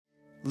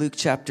Luke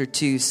chapter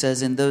 2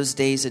 says, in those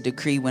days a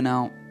decree went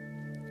out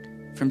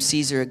from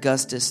Caesar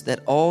Augustus that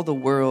all the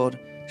world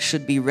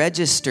should be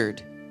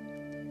registered.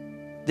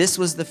 This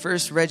was the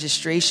first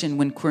registration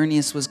when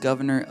Quirinius was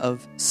governor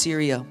of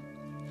Syria.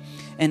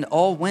 And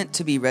all went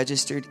to be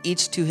registered,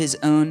 each to his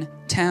own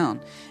town.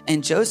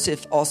 And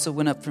Joseph also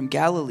went up from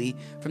Galilee,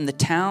 from the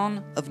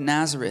town of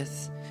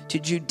Nazareth to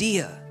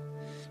Judea,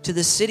 to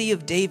the city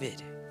of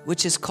David,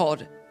 which is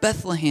called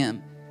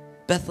Bethlehem.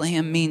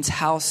 Bethlehem means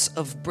house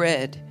of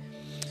bread,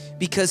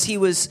 because he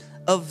was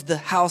of the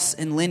house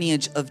and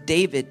lineage of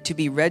David, to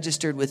be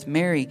registered with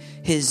Mary,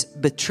 his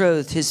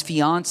betrothed, his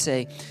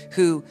fiance,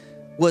 who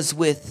was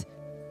with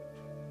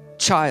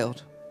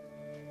child.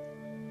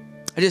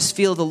 I just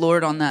feel the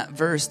Lord on that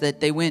verse, that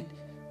they went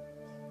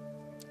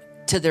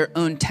to their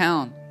own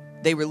town.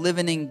 They were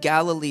living in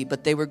Galilee,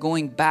 but they were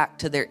going back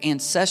to their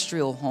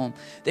ancestral home.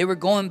 They were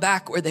going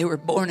back where they were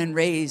born and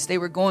raised. They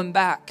were going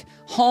back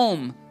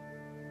home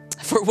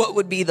for what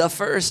would be the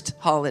first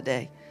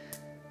holiday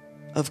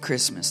of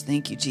Christmas.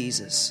 Thank you,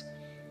 Jesus.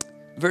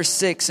 Verse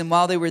 6, and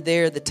while they were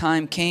there, the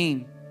time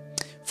came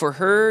for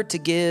her to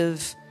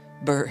give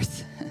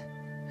birth.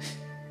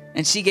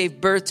 And she gave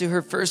birth to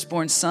her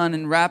firstborn son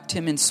and wrapped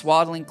him in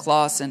swaddling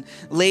cloths and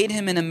laid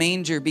him in a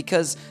manger,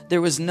 because there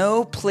was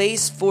no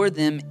place for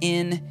them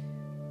in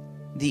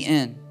the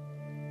inn.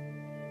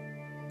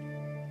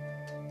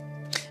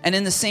 And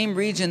in the same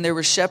region there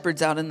were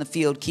shepherds out in the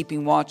field,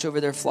 keeping watch over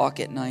their flock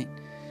at night.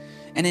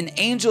 And an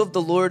angel of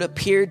the Lord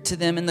appeared to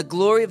them, and the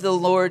glory of the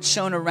Lord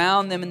shone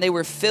around them, and they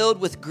were filled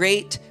with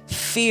great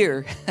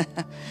fear.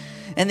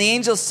 And the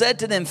angel said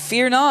to them,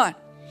 fear not.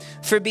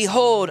 For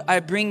behold, I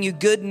bring you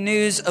good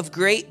news of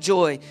great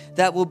joy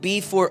that will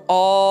be for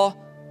all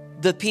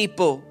the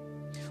people.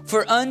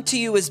 For unto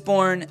you is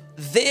born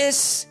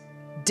this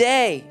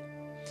day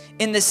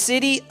in the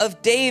city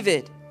of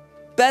David,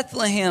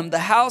 Bethlehem, the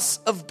house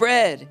of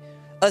bread,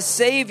 a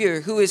Savior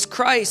who is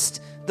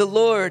Christ the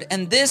Lord.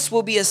 And this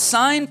will be a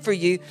sign for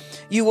you.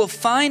 You will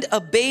find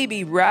a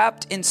baby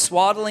wrapped in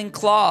swaddling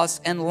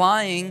cloths and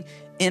lying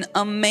in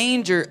a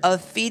manger, a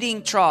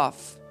feeding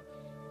trough.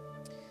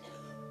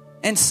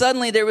 And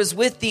suddenly there was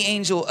with the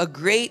angel a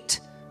great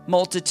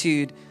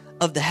multitude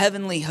of the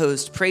heavenly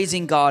host,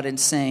 praising God and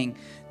saying,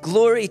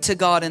 glory to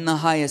God in the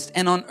highest,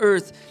 and on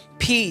earth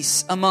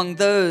peace among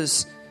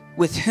those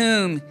with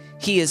whom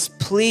he is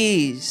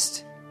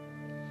pleased.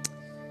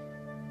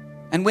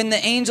 And when the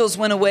angels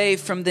went away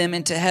from them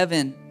into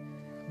heaven,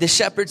 the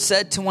shepherds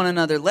said to one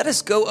another, let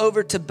us go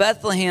over to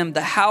Bethlehem,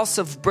 the house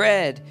of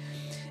bread,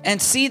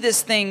 and see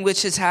this thing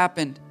which has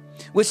happened,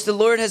 which the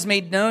Lord has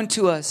made known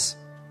to us.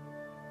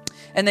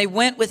 And they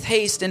went with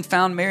haste and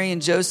found Mary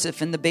and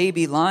Joseph and the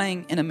baby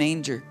lying in a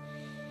manger.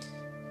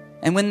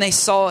 And when they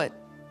saw it,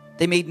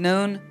 they made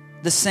known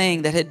the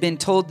saying that had been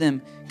told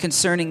them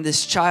concerning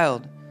this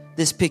child,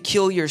 this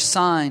peculiar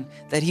sign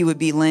that he would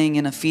be laying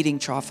in a feeding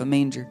trough, a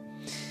manger.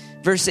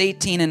 Verse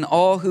 18, and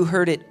all who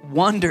heard it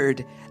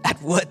wondered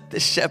at what the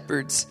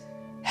shepherds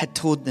had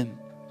told them.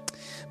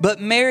 But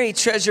Mary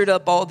treasured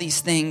up all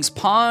these things,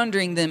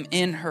 pondering them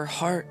in her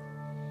heart.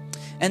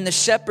 And the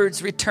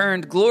shepherds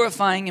returned,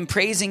 glorifying and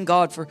praising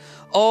God for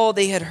all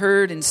they had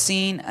heard and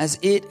seen as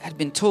it had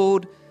been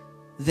told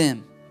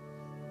them.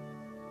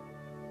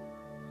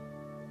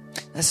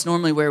 That's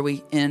normally where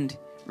we end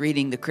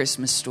reading the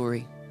Christmas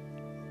story.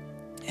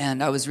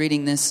 And I was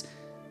reading this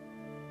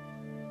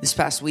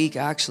past week,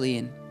 actually,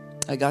 and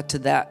I got to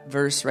that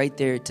verse right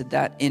there, to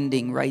that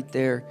ending right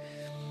there.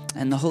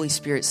 And the Holy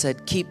Spirit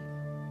said,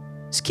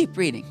 just keep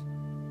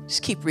reading.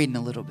 Just keep reading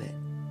a little bit.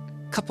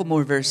 A couple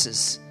more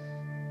verses.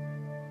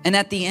 And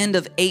at the end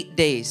of 8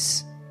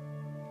 days,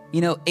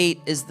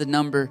 8 is the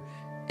number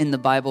in the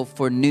Bible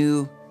for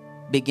new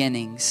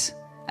beginnings.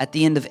 At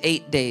the end of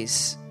 8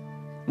 days,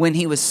 when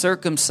he was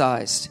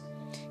circumcised,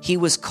 he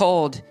was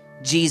called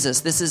Jesus.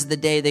 This is the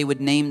day they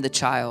would name the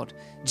child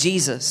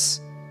Jesus,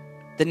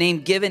 the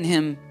name given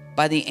him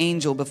by the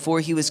angel before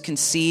he was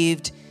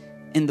conceived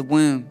in the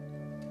womb.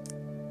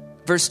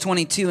 Verse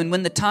 22, and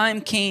when the time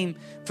came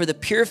for the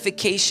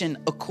purification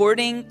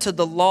according to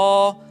the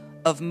law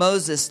of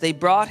Moses, they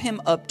brought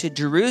him up to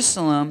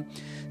Jerusalem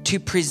to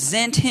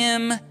present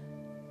him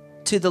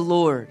to the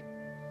Lord.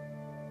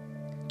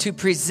 To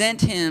present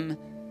him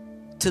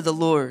to the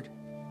Lord.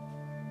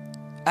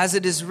 As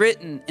it is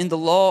written in the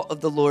law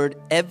of the Lord,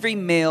 every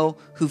male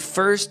who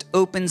first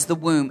opens the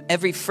womb,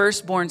 every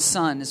firstborn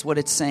son is what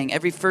it's saying,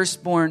 every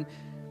firstborn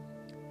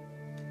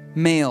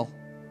male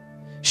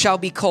shall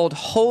be called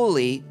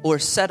holy or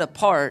set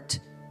apart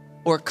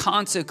or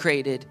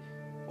consecrated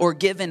or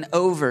given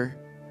over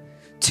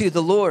to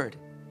the Lord,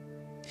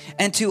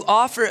 and to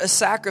offer a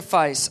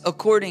sacrifice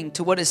according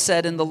to what is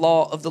said in the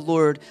law of the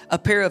Lord, a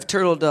pair of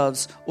turtle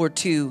doves or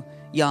 2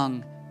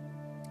 young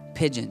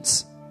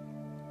pigeons.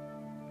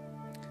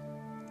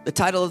 The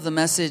title of the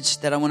message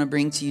that I want to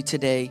bring to you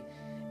today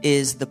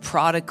is The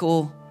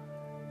Prodigal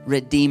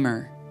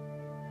Redeemer.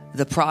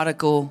 The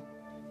Prodigal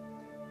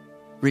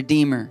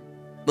Redeemer.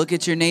 Look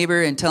at your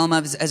neighbor and tell him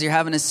as you're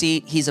having a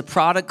seat, he's a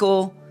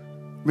prodigal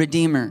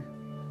redeemer.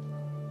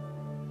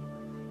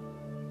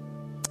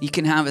 You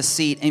can have a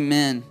seat.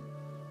 Amen.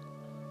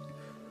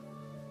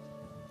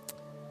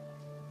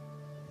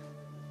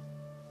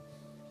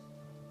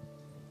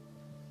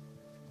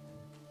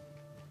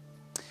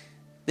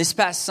 This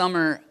past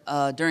summer,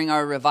 during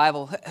our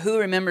revival, who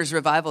remembers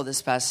revival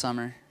this past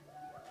summer?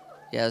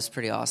 Yeah, it was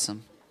pretty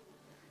awesome.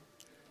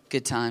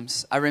 Good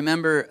times. I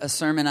remember a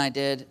sermon I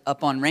did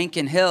up on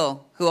Rankin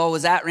Hill. Who all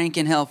was at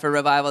Rankin Hill for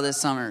revival this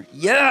summer?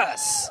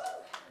 Yes!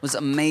 It was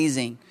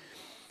amazing.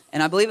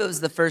 And I believe it was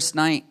the first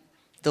night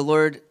the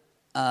Lord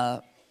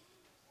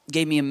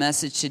gave me a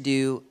message to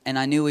do, and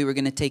I knew we were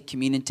going to take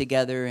communion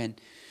together. And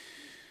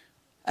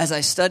as I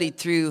studied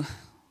through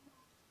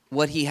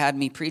what he had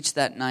me preach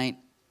that night,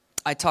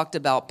 I talked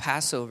about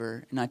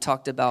Passover, and I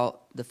talked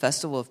about the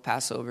festival of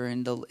Passover,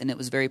 and it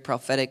was very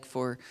prophetic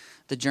for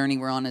the journey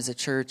we're on as a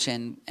church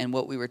and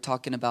what we were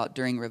talking about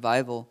during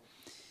revival.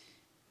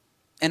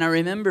 And I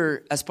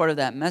remember as part of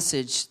that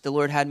message, the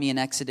Lord had me in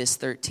Exodus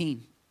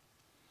 13.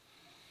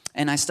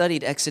 And I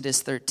studied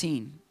Exodus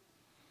 13.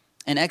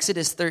 And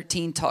Exodus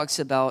 13 talks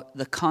about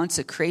the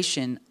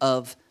consecration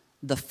of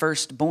the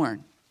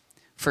firstborn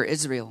for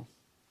Israel.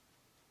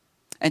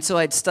 And so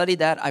I'd studied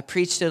that. I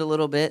preached it a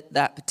little bit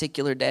that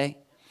particular day.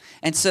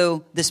 And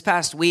so this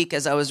past week,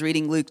 as I was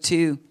reading Luke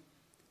 2,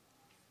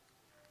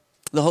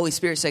 the Holy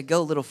Spirit said,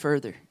 go a little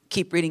further.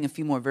 Keep reading a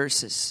few more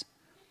verses.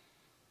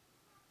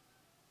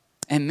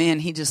 And man,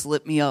 he just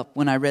lit me up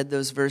when I read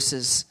those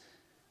verses,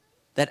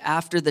 that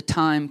after the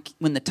time,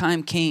 when the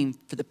time came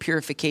for the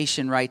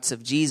purification rites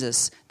of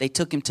Jesus, they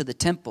took him to the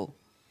temple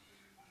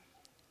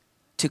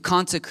to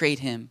consecrate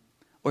him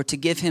or to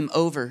give him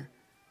over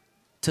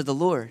to the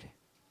Lord.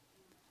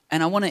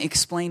 And I want to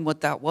explain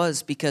what that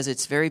was because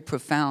it's very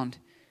profound,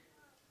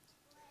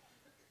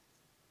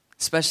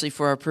 especially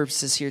for our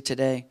purposes here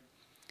today.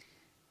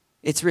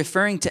 It's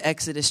referring to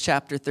Exodus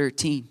chapter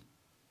 13,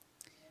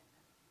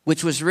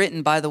 which was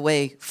written, by the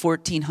way,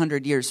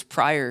 1,400 years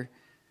prior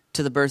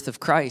to the birth of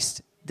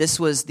Christ. This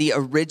was the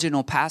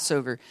original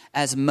Passover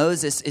as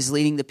Moses is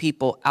leading the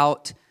people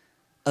out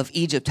of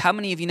Egypt. How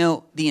many of you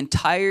know the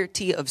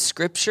entirety of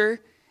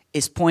Scripture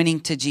is pointing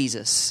to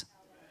Jesus?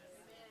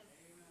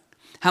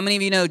 How many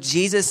of you know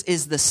Jesus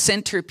is the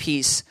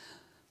centerpiece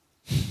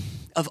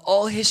of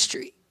all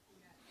history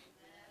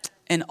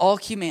and all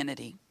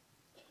humanity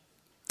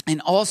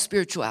and all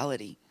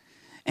spirituality?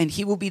 And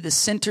he will be the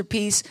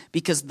centerpiece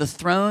because the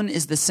throne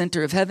is the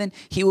center of heaven.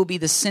 He will be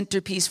the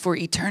centerpiece for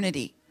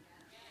eternity.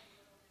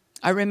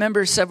 I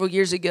remember several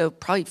years ago,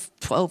 probably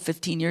 12,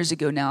 15 years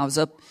ago now, I was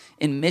up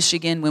in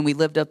Michigan when we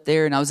lived up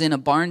there, and I was in a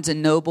Barnes &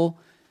 Noble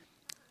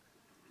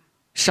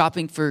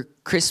shopping for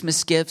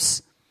Christmas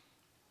gifts.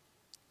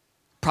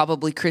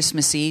 Probably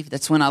Christmas Eve.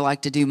 That's when I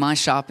like to do my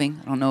shopping.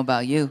 I don't know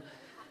about you.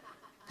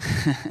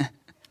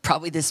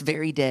 Probably this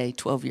very day,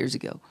 12 years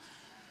ago.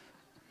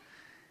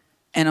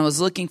 And I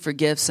was looking for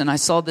gifts, and I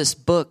saw this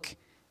book,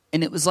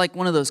 and it was like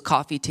one of those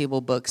coffee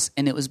table books,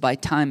 and it was by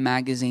Time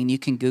Magazine. You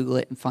can Google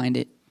it and find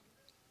it.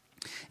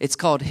 It's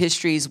called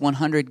History's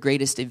 100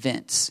 Greatest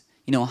Events.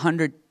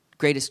 100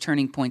 greatest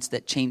turning points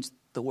that changed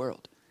the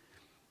world.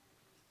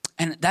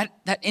 And that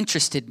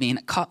interested me, and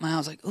it caught my eye. I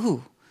was like,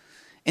 ooh.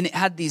 And it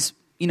had these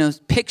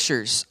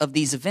pictures of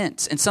these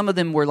events. And some of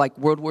them were like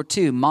World War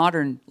II,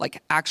 modern,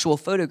 like actual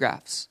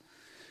photographs.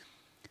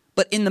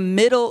 But in the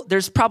middle,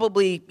 there's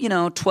probably,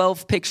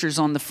 12 pictures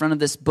on the front of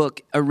this book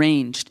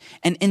arranged.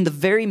 And in the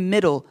very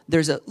middle,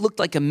 looked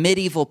like a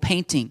medieval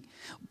painting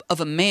of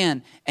a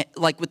man,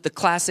 like with the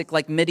classic,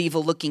 like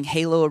medieval looking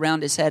halo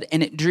around his head.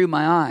 And it drew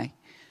my eye.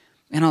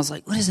 And I was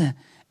like, what is that?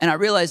 And I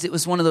realized it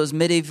was one of those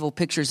medieval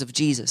pictures of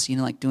Jesus,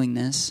 like doing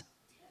this.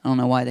 I don't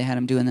know why they had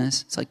him doing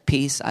this. It's like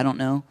peace. I don't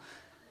know.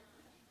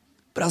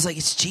 But I was like,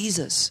 it's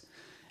Jesus.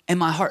 And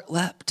my heart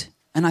leapt.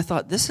 And I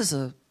thought, this is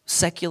a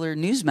secular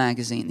news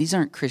magazine. These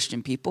aren't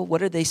Christian people.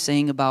 What are they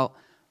saying about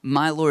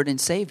my Lord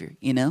and Savior,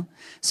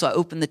 So I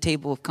opened the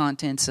table of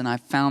contents and I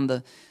found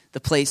the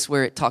place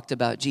where it talked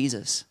about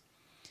Jesus.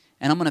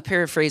 And I'm going to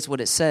paraphrase what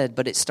it said,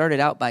 but it started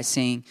out by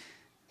saying,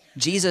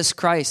 Jesus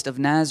Christ of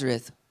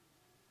Nazareth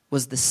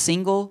was the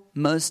single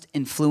most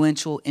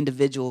influential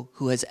individual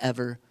who has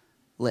ever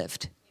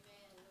lived.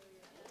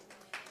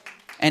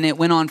 And it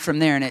went on from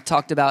there, and it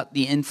talked about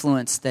the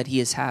influence that he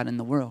has had in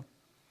the world.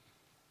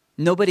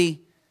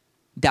 Nobody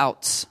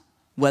doubts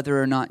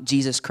whether or not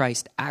Jesus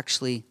Christ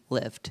actually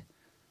lived,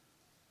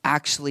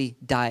 actually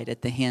died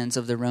at the hands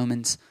of the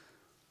Romans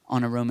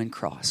on a Roman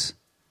cross.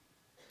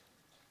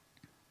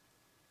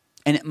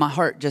 And my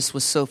heart just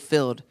was so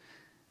filled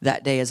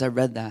that day as I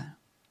read that.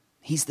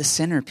 He's the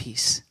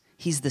centerpiece.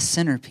 He's the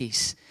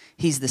centerpiece.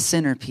 He's the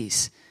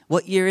centerpiece.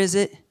 What year is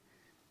it?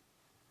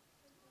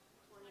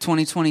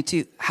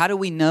 2022. How do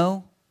we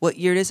know what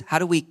year it is? How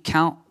do we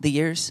count the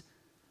years?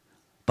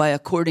 By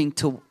according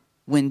to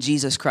when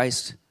Jesus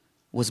Christ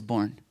was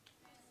born.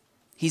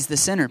 He's the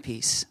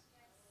centerpiece.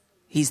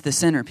 He's the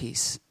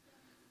centerpiece.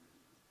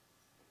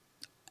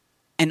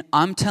 And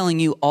I'm telling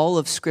you, all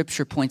of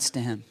Scripture points to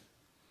him.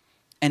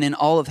 And in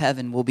all of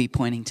heaven will be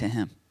pointing to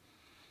him.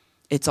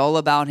 It's all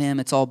about him.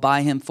 It's all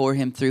by him, for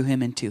him, through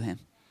him, and to him.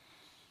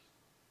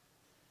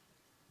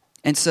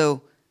 And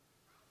so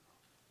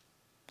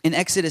in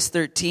Exodus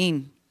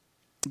 13,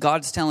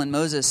 God's telling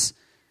Moses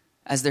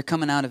as they're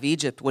coming out of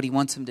Egypt what he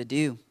wants him to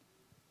do.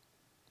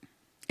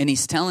 And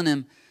he's telling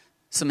him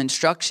some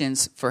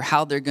instructions for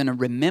how they're going to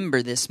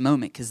remember this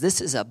moment, because this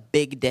is a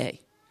big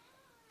day.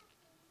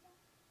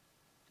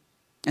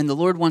 And the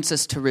Lord wants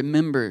us to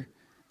remember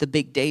the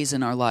big days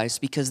in our lives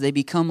because they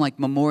become like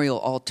memorial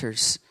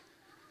altars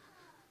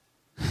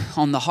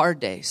on the hard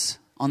days,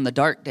 on the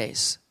dark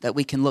days that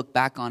we can look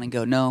back on and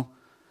go, no,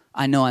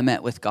 I know I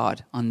met with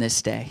God on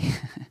this day.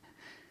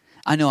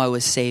 I know I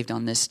was saved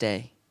on this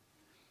day.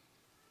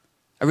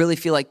 I really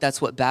feel like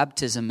that's what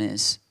baptism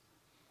is.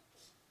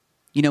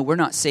 You know, we're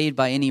not saved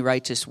by any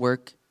righteous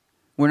work.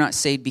 We're not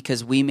saved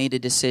because we made a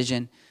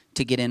decision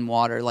to get in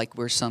water like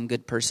we're some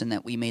good person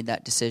that we made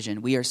that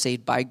decision. We are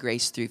saved by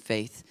grace through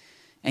faith.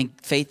 And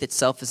faith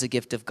itself is a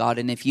gift of God.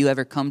 And if you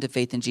ever come to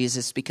faith in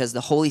Jesus, it's because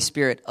the Holy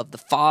Spirit of the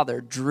Father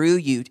drew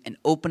you and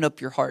opened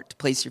up your heart to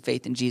place your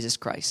faith in Jesus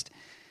Christ.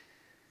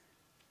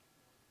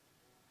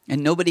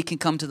 And nobody can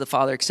come to the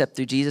Father except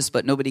through Jesus,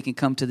 but nobody can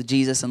come to the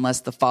Jesus unless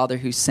the Father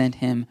who sent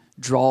him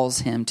draws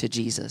him to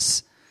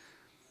Jesus.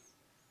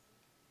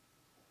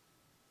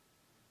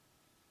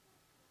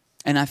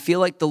 And I feel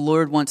like the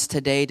Lord wants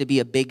today to be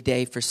a big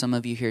day for some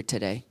of you here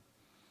today.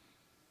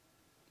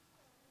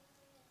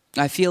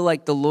 I feel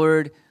like the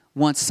Lord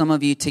wants some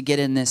of you to get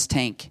in this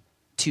tank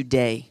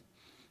today.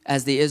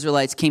 As the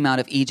Israelites came out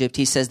of Egypt,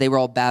 he says they were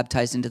all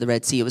baptized into the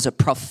Red Sea. It was a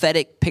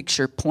prophetic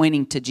picture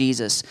pointing to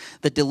Jesus,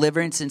 the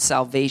deliverance and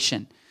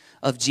salvation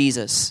of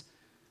Jesus.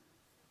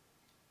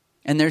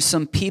 And there's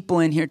some people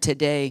in here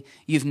today,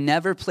 you've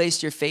never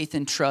placed your faith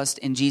and trust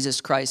in Jesus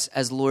Christ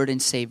as Lord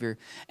and Savior.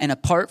 And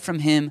apart from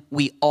him,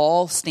 we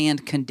all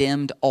stand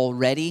condemned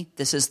already.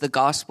 This is the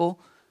gospel.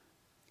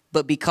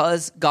 But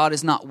because God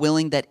is not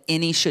willing that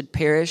any should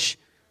perish,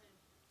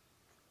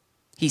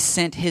 he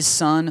sent his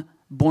son,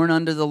 born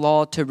under the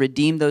law, to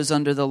redeem those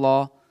under the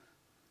law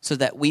so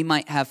that we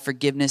might have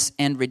forgiveness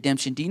and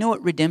redemption. Do you know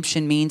what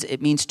redemption means?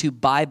 It means to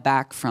buy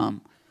back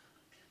from.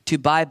 To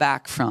buy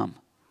back from.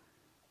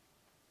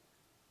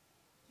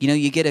 You know,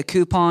 you get a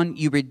coupon,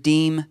 you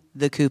redeem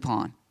the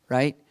coupon,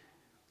 right?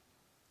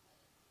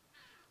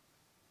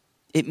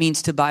 It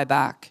means to buy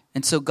back.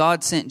 And so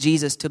God sent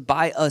Jesus to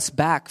buy us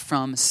back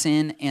from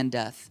sin and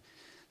death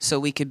so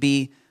we could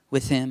be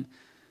with him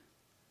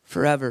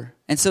forever.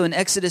 And so in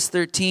Exodus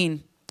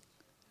 13,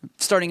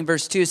 starting in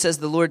verse 2, it says,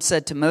 the Lord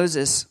said to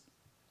Moses,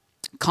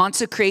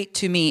 consecrate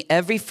to me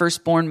every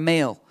firstborn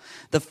male.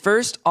 The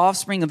first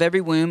offspring of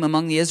every womb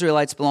among the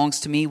Israelites belongs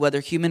to me, whether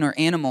human or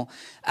animal.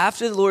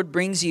 After the Lord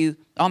brings you,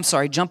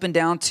 jumping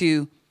down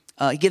to,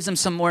 he gives them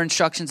some more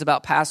instructions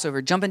about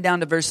Passover. Jumping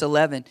down to verse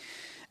 11.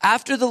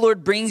 After the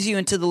Lord brings you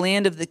into the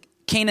land of the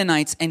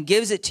Canaanites and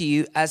gives it to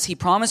you, as he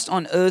promised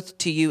on oath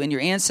to you and your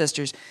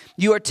ancestors,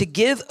 you are to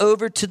give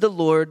over to the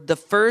Lord the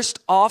first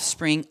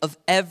offspring of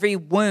every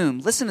womb.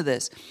 Listen to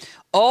this.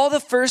 All the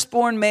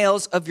firstborn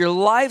males of your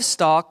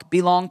livestock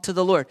belong to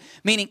the Lord.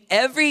 Meaning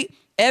every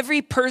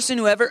person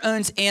who ever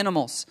owns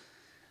animals,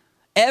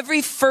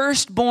 every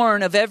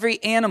firstborn of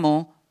every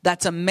animal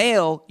that's a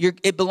male,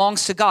 it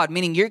belongs to God.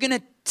 Meaning you're going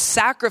to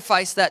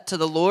sacrifice that to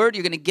the Lord.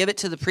 You're going to give it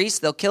to the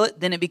priest. They'll kill it.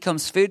 Then it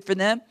becomes food for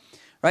them.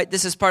 Right?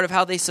 This is part of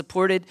how they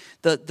supported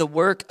the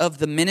work of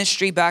the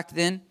ministry back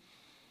then.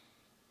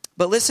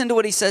 But listen to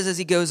what he says as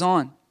he goes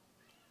on.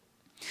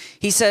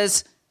 He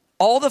says,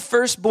 all the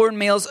firstborn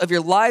males of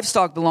your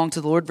livestock belong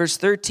to the Lord. Verse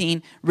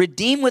 13,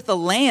 redeem with a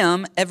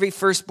lamb every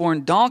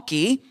firstborn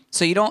donkey.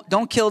 So you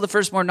don't kill the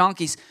firstborn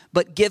donkeys,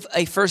 but give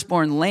a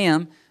firstborn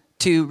lamb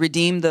to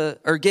redeem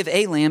give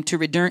a lamb to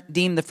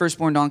redeem the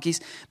firstborn donkeys.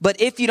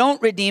 But if you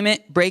don't redeem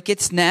it, break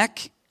its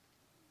neck.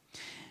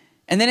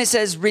 And then it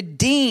says,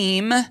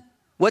 redeem.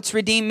 What's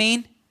redeem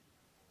mean?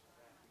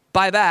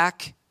 Buy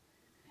back.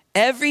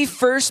 Every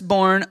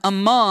firstborn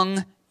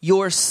among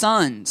your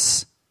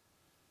sons.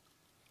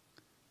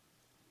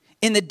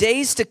 In the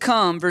days to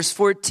come, verse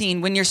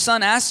 14, when your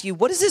son asks you,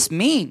 what does this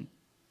mean?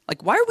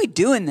 Like, why are we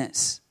doing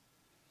this?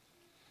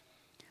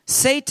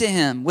 Say to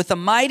him, with a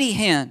mighty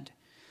hand,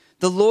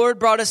 the Lord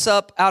brought us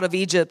up out of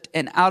Egypt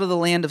and out of the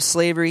land of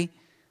slavery.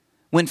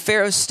 When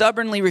Pharaoh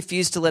stubbornly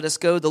refused to let us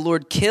go, the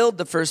Lord killed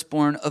the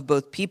firstborn of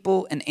both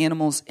people and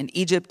animals in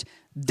Egypt.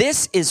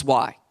 This is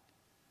why.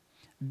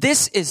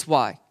 This is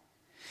why.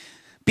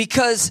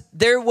 Because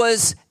there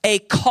was a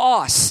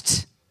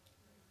cost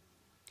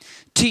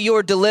to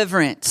your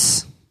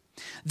deliverance.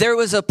 There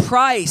was a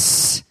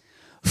price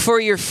for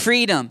your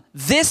freedom.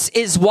 This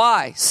is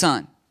why,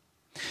 son.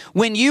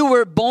 When you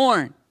were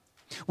born,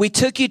 we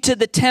took you to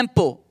the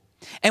temple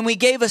and we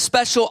gave a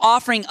special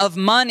offering of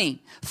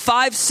money,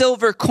 5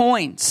 silver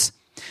coins,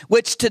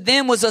 which to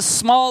them was a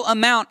small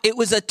amount. It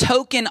was a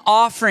token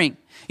offering.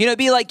 You know, it'd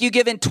be like you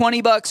giving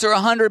 $20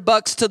 or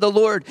 $100 to the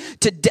Lord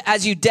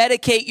as you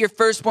dedicate your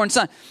firstborn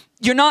son.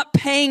 You're not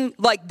paying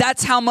like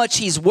that's how much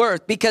he's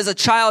worth because a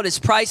child is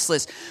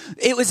priceless.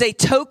 It was a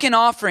token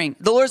offering.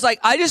 The Lord's like,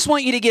 I just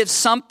want you to give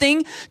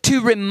something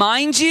to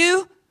remind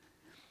you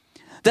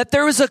that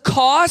there was a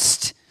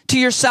cost to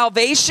your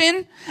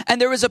salvation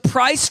and there was a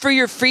price for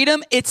your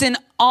freedom, it's an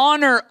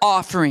honor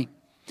offering.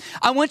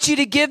 I want you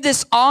to give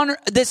this honor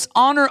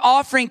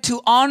offering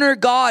to honor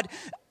God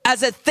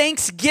as a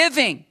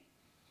thanksgiving.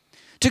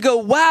 To go,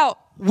 wow,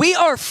 we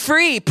are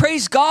free,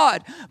 praise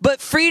God,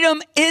 but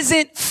freedom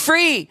isn't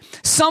free.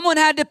 Someone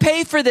had to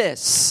pay for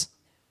this.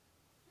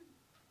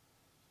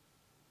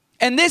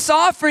 And this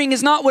offering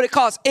is not what it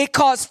costs. It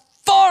costs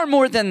far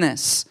more than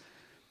this.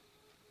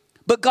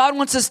 But God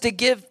wants us to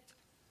give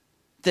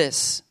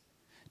this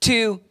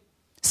to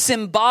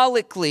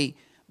symbolically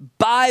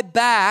buy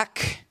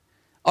back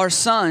our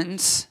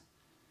sons.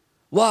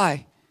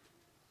 Why?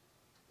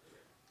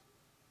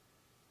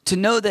 To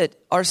know that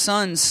our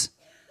sons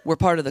were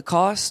part of the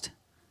cost,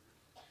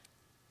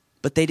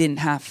 but they didn't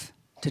have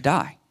to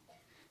die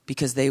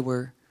because they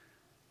were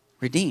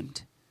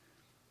redeemed.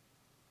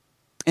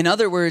 In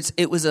other words,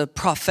 it was a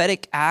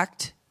prophetic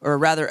act, or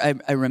rather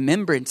a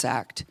remembrance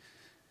act,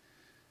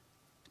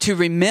 to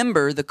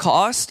remember the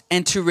cost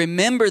and to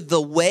remember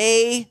the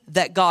way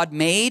that God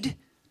made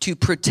to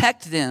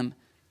protect them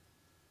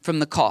from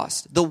the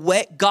cost. The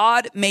way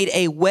God made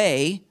a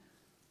way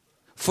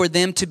for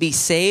them to be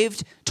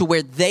saved to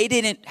where they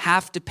didn't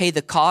have to pay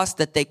the cost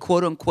that they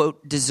quote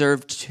unquote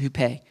deserved to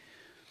pay.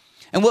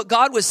 And what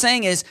God was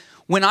saying is,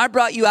 when I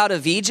brought you out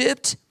of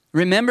Egypt,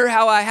 remember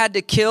how I had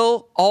to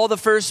kill all the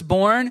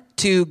firstborn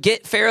to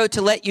get Pharaoh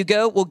to let you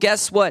go? Well,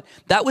 guess what?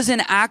 That was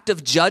an act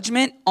of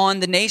judgment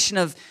on the nation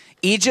of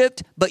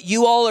Egypt, but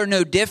you all are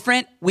no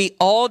different. We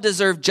all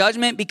deserve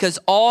judgment because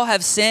all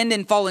have sinned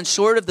and fallen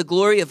short of the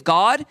glory of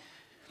God.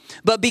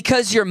 But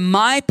because you're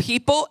my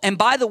people, and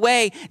by the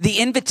way, the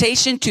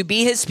invitation to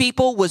be his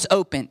people was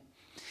open.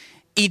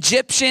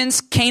 Egyptians,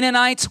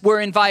 Canaanites were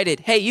invited.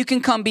 Hey, you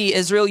can come be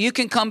Israel. You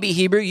can come be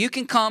Hebrew. You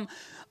can come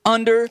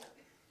under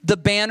the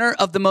banner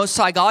of the Most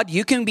High God.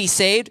 You can be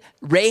saved.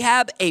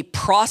 Rahab, a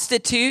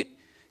prostitute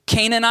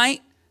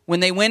Canaanite, when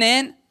they went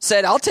in,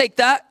 said, I'll take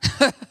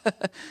that.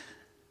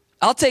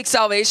 I'll take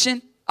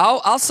salvation.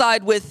 I'll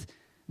side with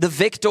the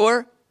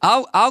victor.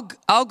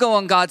 I'll go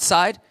on God's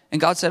side.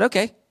 And God said,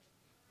 okay,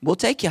 we'll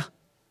take you.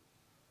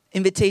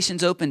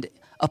 Invitations opened.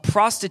 A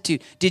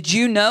prostitute. Did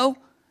you know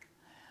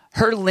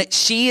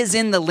she is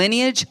in the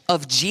lineage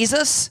of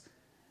Jesus?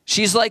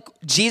 She's like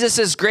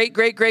Jesus's great,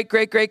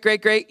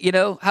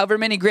 however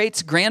many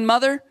greats,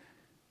 grandmother.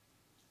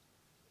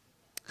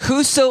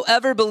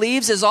 Whosoever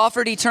believes is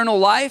offered eternal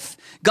life.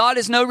 God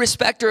is no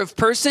respecter of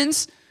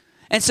persons.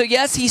 And so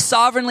yes, he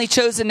sovereignly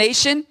chose a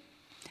nation.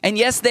 And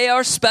yes, they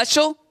are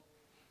special.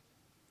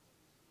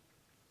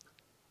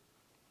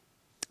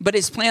 But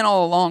his plan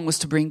all along was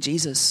to bring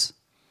Jesus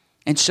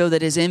and show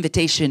that his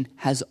invitation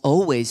has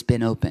always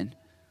been open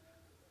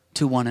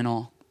to one and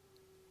all.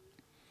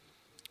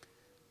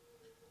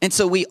 And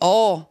so we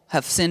all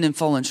have sinned and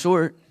fallen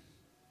short.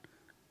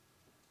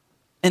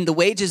 And the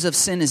wages of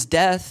sin is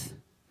death.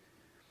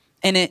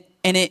 And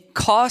it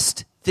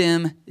cost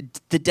them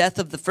the death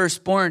of the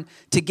firstborn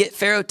to get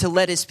Pharaoh to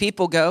let his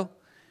people go.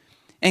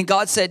 And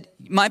God said,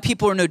 my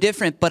people are no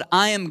different, but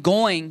I am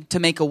going to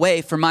make a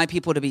way for my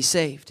people to be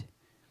saved.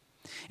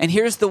 And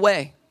here's the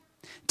way.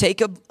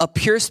 Take a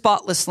pure,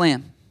 spotless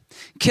lamb.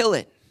 Kill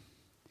it.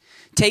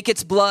 Take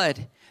its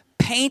blood.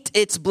 Paint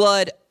its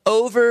blood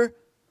over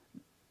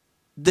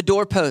the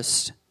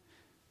doorpost.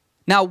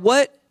 Now,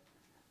 what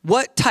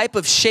type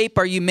of shape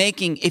are you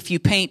making if you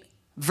paint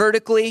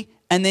vertically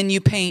and then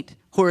you paint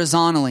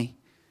horizontally?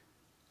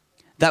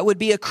 That would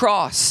be a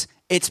cross.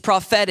 It's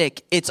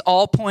prophetic. It's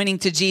all pointing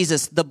to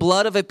Jesus. The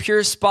blood of a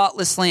pure,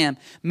 spotless lamb,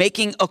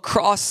 making a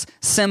cross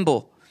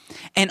symbol.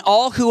 And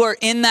all who are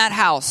in that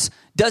house,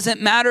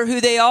 doesn't matter who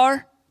they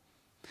are.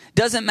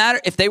 Doesn't matter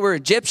if they were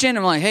Egyptian.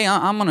 I'm like, hey,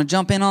 I'm going to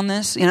jump in on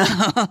this,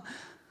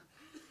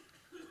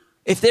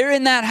 If they're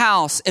in that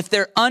house, if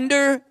they're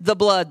under the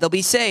blood, they'll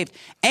be saved.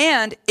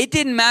 And it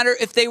didn't matter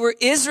if they were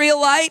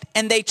Israelite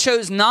and they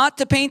chose not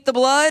to paint the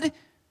blood.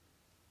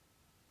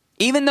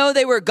 Even though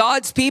they were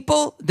God's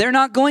people, they're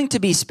not going to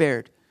be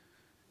spared.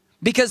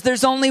 Because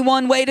there's only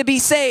one way to be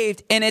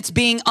saved, and it's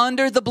being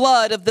under the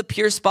blood of the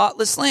pure,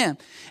 spotless lamb.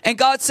 And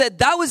God said,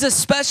 that was a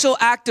special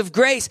act of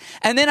grace.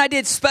 And then I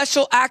did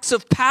special acts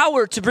of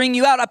power to bring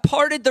you out. I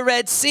parted the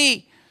Red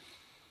Sea.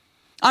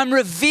 I'm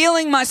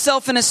revealing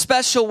myself in a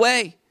special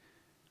way.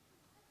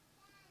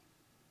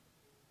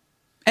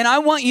 And I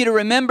want you to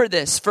remember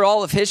this for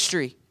all of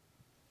history.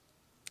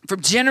 From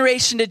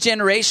generation to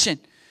generation.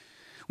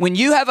 When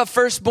you have a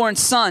firstborn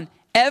son,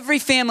 every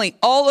family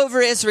all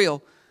over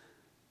Israel,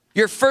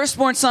 your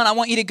firstborn son, I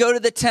want you to go to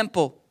the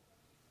temple.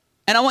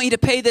 And I want you to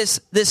pay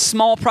this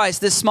small price,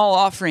 this small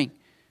offering.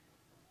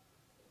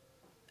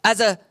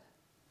 As an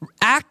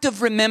act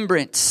of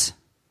remembrance.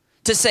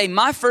 To say,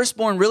 my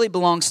firstborn really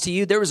belongs to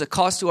you. There was a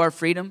cost to our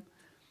freedom.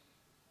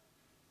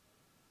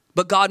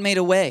 But God made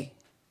a way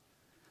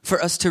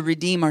for us to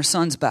redeem our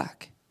sons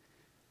back.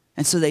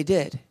 And so they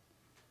did.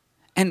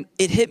 And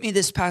it hit me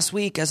this past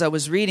week as I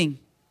was reading.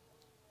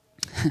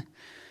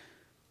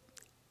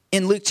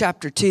 In Luke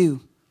chapter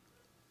 2.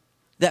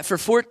 That for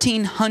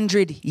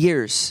 1,400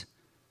 years,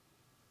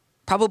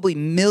 Probably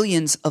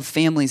millions of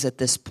families at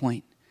this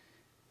point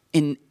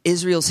in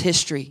Israel's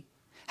history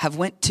have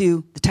went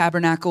to the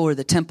tabernacle or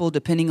the temple,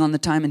 depending on the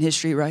time in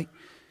history, right?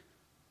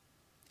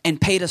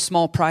 And paid a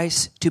small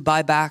price to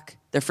buy back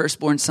their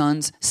firstborn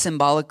sons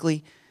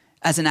symbolically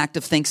as an act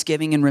of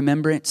thanksgiving and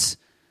remembrance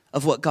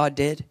of what God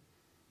did.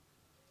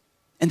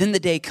 And then the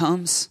day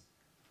comes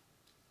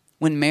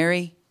when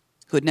Mary,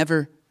 who had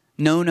never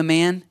known a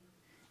man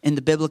in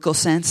the biblical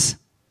sense,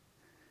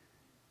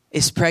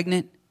 is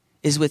pregnant,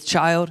 is with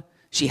child.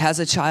 She has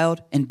a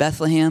child in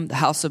Bethlehem, the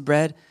house of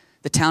bread,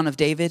 the town of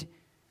David.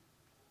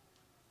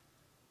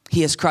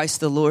 He is Christ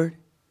the Lord.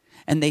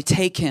 And they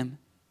take him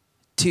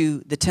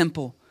to the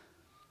temple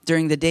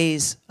during the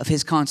days of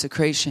his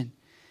consecration.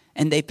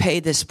 And they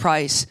pay this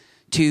price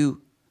to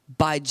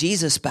buy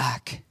Jesus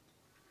back.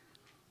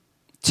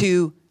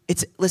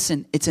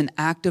 It's an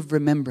act of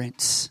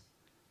remembrance.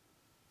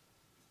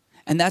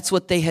 And that's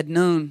what they had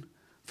known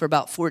for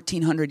about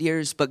 1,400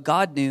 years. But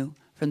God knew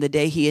from the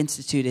day he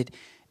instituted,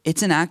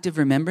 it's an act of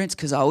remembrance,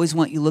 because I always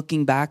want you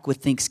looking back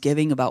with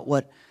thanksgiving about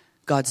what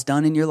God's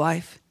done in your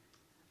life.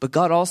 But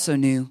God also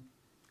knew,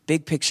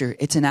 big picture,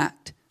 it's an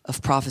act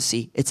of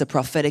prophecy. It's a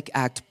prophetic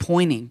act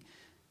pointing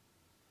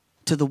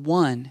to the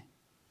one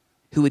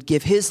who would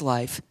give his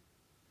life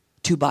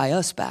to buy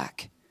us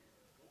back.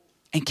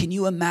 And can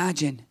you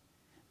imagine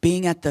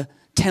being at the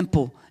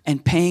temple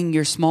and paying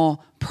your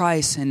small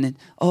price and then,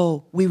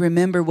 oh, we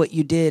remember what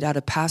you did out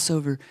of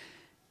Passover.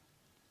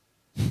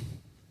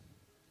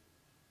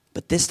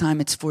 But this time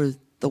it's for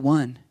the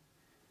one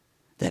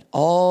that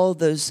all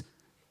those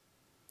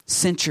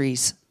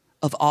centuries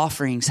of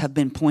offerings have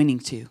been pointing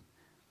to.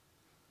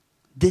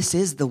 This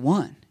is the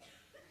one.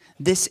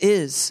 This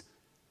is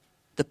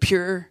the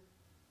pure,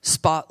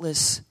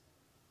 spotless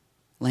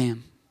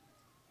Lamb.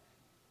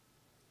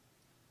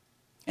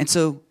 And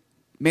so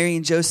Mary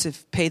and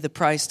Joseph pay the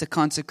price to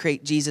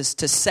consecrate Jesus,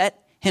 to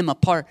set him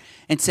apart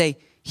and say,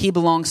 he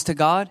belongs to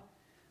God,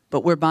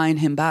 but we're buying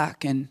him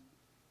back. And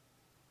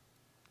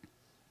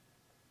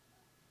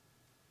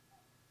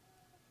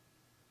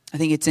I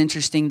think it's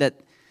interesting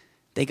that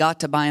they got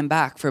to buy him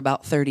back for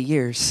about 30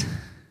 years.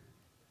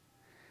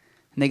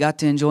 And they got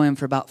to enjoy him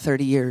for about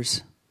 30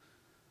 years.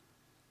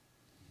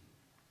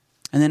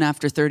 And then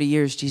after 30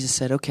 years, Jesus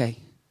said, okay,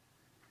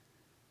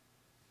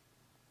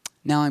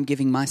 now I'm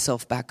giving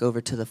myself back over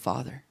to the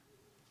Father.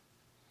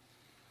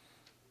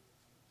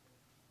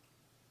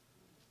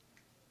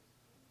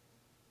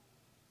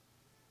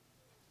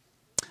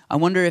 I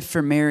wonder if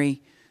for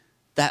Mary,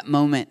 that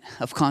moment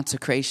of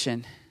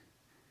consecration,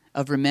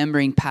 of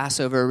remembering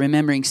Passover,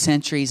 remembering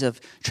centuries of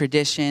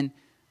tradition,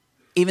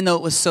 even though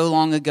it was so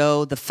long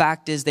ago, the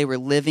fact is they were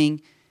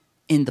living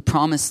in the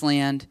promised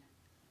land.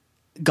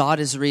 God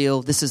is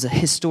real. This is a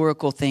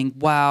historical thing.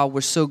 Wow,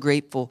 we're so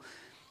grateful.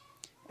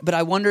 But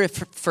I wonder if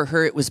for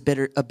her it was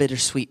a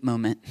bittersweet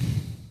moment.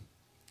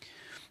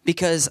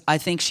 Because I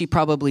think she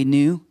probably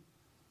knew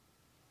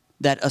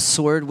that a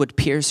sword would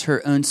pierce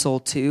her own soul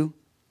too.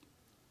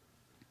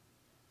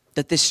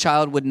 That this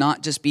child would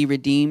not just be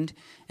redeemed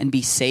and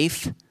be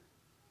safe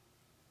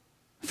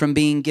from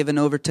being given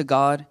over to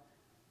God,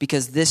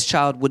 because this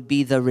child would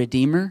be the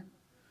Redeemer.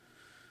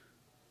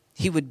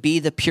 He would be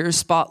the pure,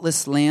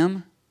 spotless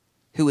Lamb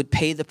who would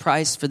pay the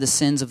price for the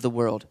sins of the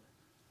world.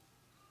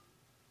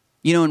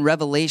 You know, in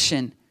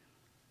Revelation,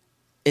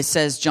 it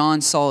says John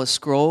saw a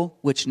scroll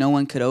which no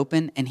one could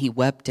open, and he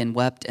wept and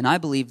wept. And I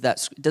believe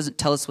that it doesn't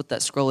tell us what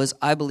that scroll is.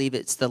 I believe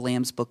it's the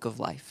Lamb's book of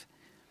life.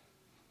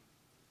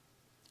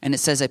 And it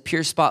says a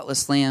pure,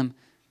 spotless Lamb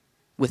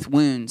with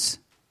wounds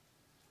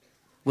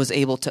was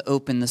able to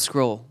open the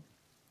scroll.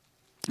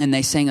 And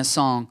they sang a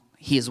song,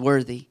 he is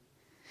worthy.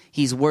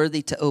 He's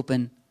worthy to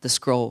open the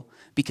scroll,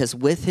 because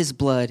with his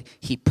blood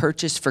he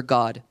purchased for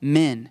God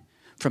men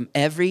from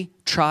every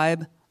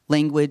tribe,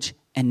 language,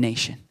 and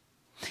nation.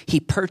 He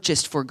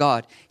purchased for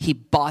God. He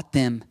bought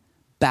them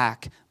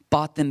back.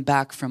 Bought them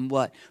back from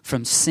what?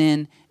 From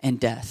sin and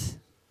death.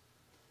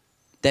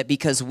 That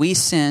because we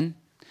sin,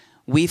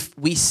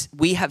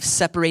 we have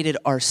separated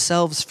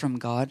ourselves from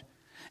God,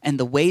 and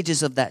the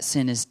wages of that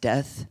sin is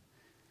death.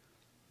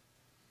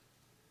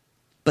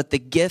 But the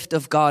gift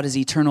of God is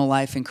eternal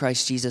life in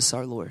Christ Jesus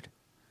our Lord.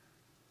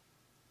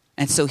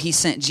 And so he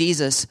sent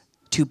Jesus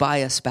to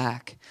buy us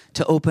back,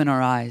 to open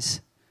our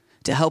eyes,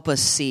 to help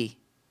us see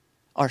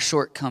our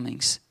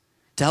shortcomings,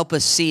 to help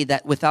us see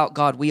that without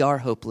God we are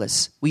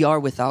hopeless. We are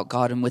without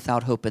God and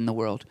without hope in the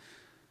world.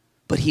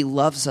 But he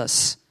loves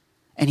us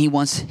and he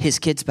wants his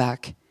kids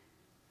back.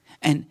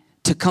 And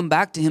to come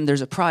back to him, there's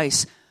a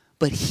price,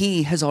 but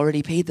he has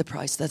already paid the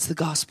price. That's the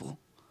gospel.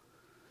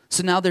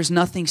 So now there's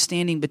nothing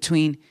standing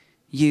between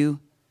you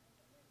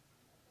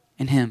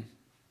and him.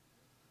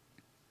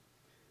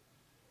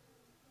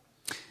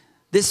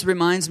 This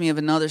reminds me of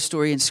another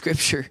story in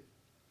Scripture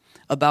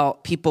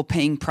about people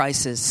paying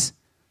prices.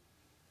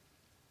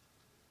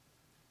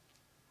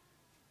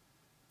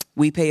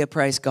 We pay a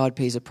price, God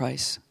pays a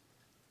price.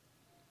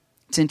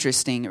 It's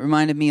interesting. It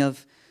reminded me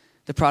of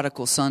the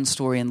prodigal son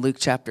story in Luke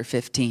chapter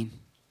 15.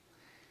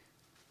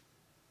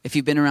 If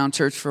you've been around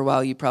church for a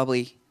while, you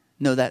probably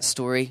know that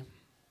story.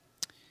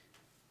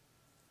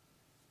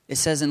 It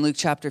says in Luke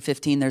chapter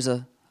 15, there's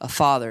a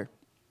father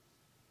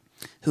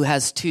who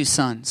has 2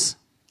 sons.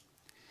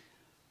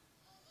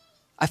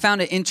 I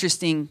found it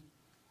interesting,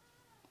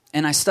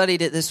 and I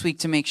studied it this week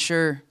to make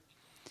sure.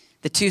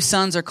 The 2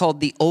 sons are called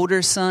the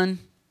older son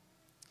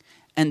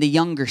and the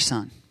younger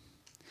son.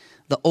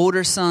 The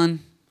older son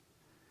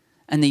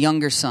and the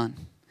younger son.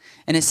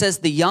 And it says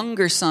the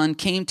younger son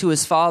came to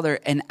his father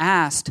and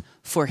asked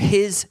for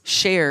his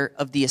share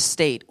of the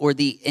estate or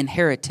the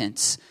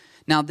inheritance.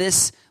 Now,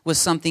 this was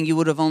something you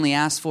would have only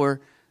asked for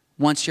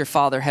once your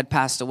father had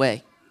passed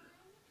away.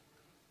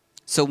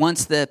 So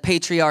once the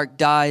patriarch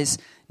dies,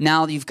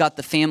 now you've got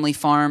the family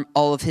farm,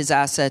 all of his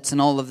assets and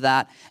all of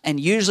that. And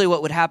usually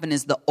what would happen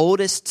is the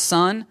oldest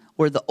son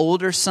or the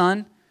older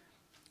son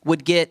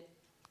would get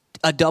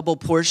a double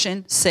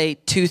portion, say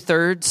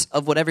 2/3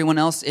 of what everyone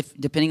else, if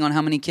depending on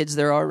how many kids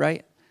there are,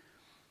 right?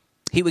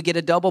 He would get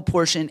a double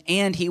portion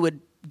and he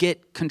would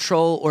get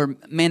control or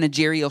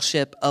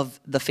managerialship of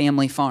the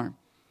family farm.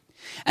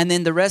 And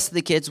then the rest of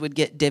the kids would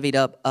get divvied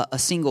up a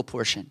single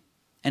portion.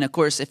 And of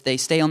course, if they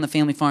stay on the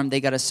family farm,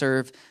 they got to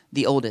serve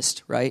the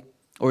oldest, right?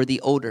 Or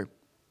the older.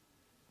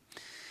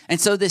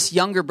 And so this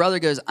younger brother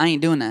goes, I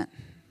ain't doing that.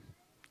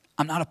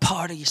 I'm not a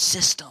part of your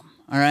system,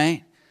 all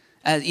right?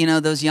 As, you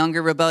know, those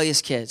younger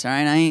rebellious kids, all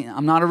right?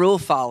 I'm not a rule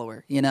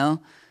follower, you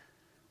know?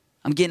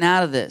 I'm getting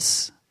out of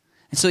this.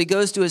 And so he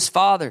goes to his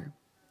father.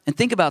 And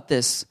think about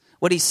this.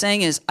 What he's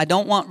saying is, I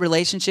don't want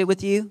relationship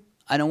with you.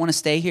 I don't want to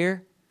stay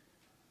here.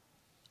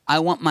 I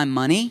want my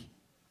money.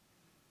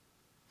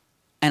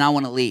 And I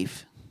want to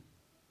leave.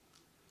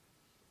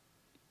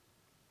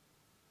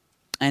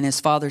 And his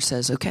father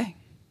says, okay.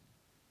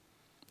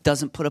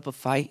 Doesn't put up a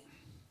fight.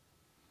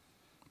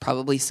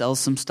 Probably sells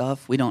some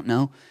stuff. We don't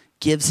know.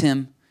 Gives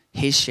him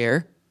his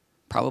share.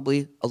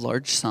 Probably a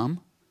large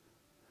sum.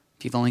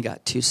 If you've only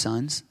got 2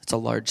 sons, it's a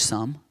large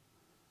sum.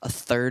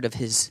 1/3 of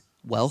his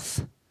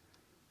wealth.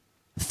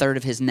 1/3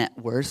 of his net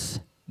worth.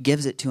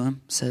 Gives it to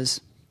him.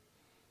 Says,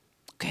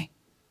 okay.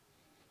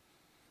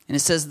 And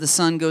it says the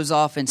son goes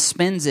off and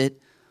spends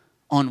it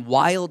on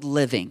wild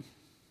living.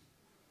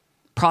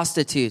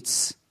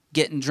 Prostitutes.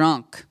 Getting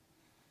drunk.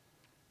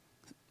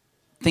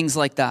 Things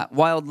like that.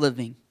 Wild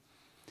living.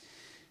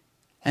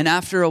 And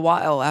after a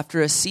while,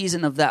 after a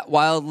season of that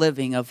wild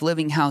living, of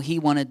living how he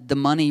wanted, the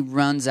money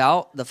runs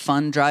out, the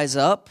fun dries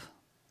up,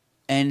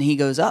 and he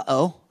goes,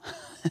 uh-oh.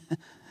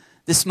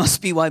 This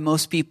must be why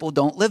most people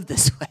don't live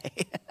this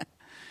way.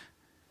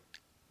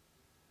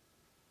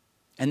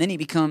 And then he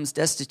becomes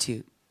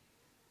destitute.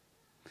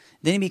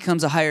 Then he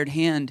becomes a hired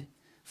hand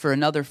for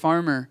another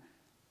farmer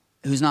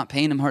who's not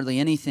paying him hardly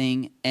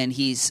anything, and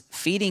he's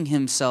feeding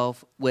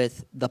himself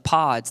with the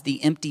pods,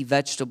 the empty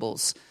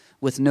vegetables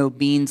with no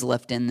beans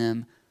left in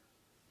them,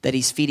 that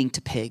he's feeding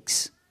to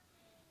pigs.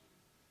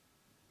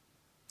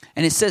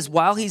 And it says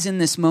while he's in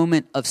this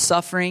moment of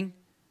suffering,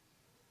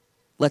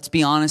 let's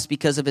be honest,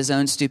 because of his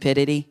own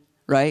stupidity,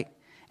 right?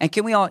 And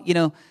can we all, you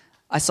know,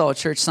 I saw a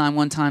church sign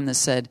one time that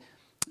said,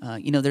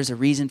 there's a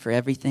reason for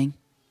everything.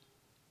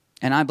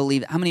 And I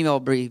believe, how many of y'all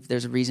believe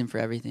there's a reason for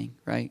everything,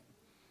 right?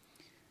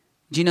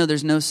 Do you know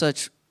there's no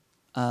such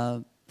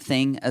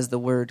thing as the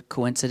word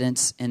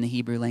coincidence in the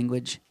Hebrew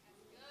language?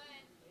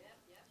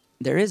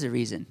 There is a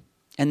reason.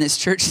 And this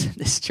church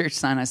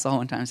sign I saw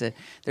one time said,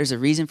 there's a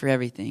reason for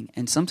everything.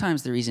 And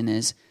sometimes the reason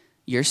is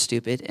you're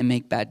stupid and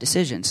make bad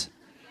decisions.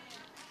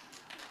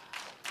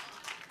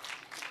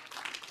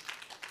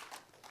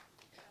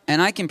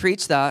 And I can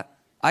preach that.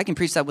 I can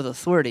preach that with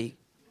authority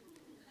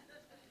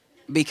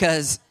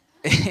because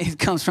it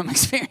comes from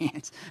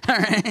experience. All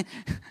right?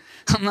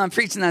 I'm not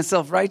preaching that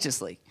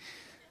self-righteously.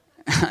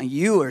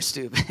 You are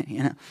stupid,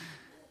 you know.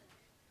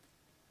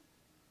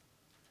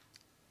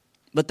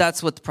 But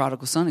that's what the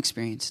prodigal son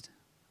experienced.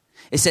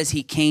 It says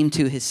he came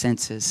to his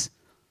senses.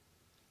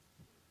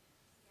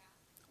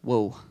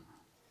 Whoa.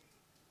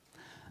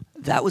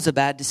 That was a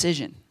bad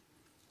decision.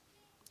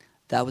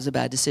 That was a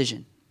bad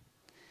decision.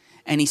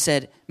 And he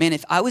said, man,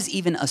 if I was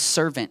even a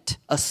servant,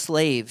 a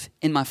slave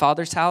in my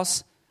father's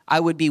house, I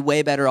would be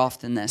way better off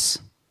than this.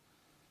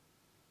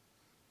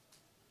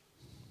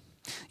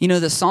 You know,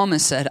 the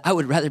psalmist said, I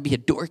would rather be a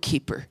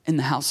doorkeeper in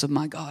the house of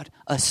my God,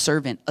 a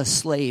servant, a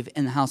slave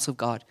in the house of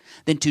God,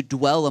 than to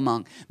dwell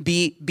among,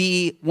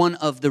 be one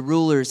of the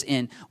rulers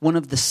in, one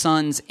of the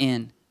sons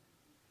in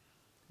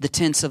the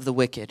tents of the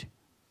wicked.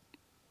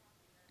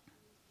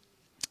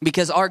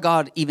 Because our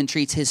God even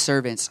treats his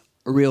servants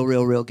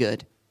real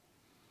good.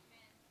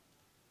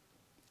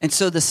 And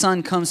so the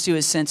son comes to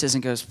his senses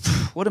and goes,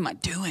 what am I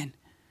doing?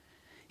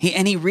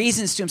 He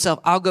reasons to himself,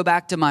 I'll go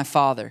back to my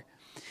father.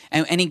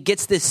 And he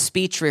gets this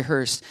speech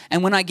rehearsed.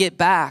 And when I get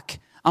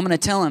back, I'm going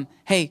to tell him,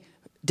 hey,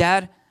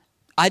 Dad,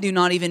 I do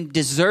not even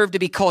deserve to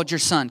be called your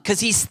son.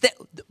 Because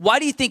why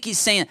do you think he's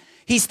saying?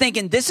 He's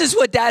thinking, this is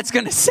what Dad's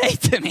going to say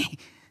to me.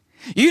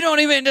 You don't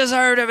even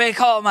deserve to be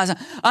called my son.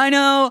 I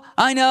know.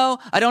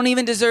 I don't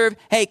even deserve.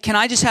 Hey, can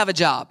I just have a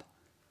job?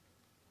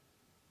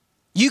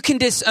 You can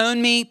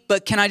disown me,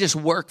 but can I just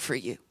work for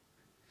you?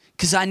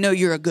 Because I know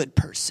you're a good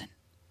person.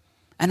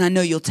 and I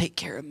know you'll take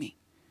care of me.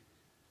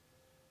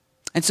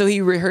 And so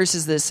he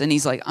rehearses this, and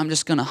he's like, I'm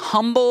just going to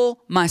humble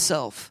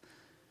myself,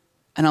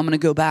 and I'm going to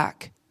go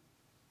back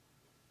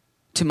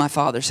to my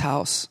father's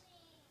house.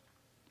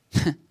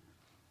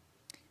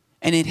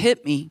 And it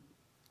hit me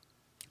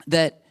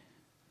that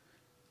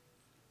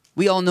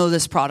we all know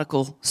this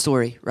prodigal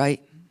story,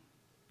 right?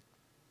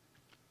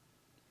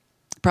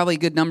 Probably a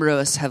good number of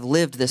us have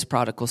lived this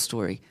prodigal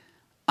story.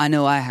 I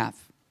know I have.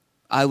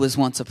 I was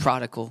once a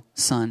prodigal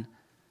son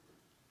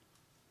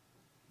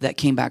that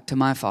came back to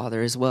my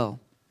father as well.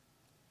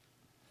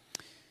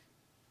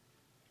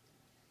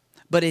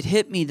 But it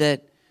hit me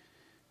that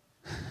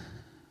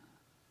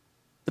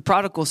the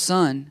prodigal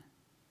son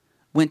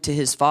went to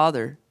his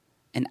father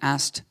and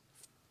asked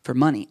for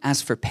money,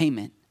 asked for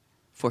payment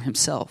for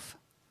himself.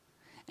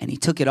 And he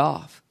took it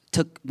off,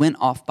 went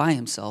off by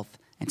himself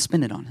and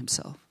spent it on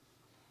himself.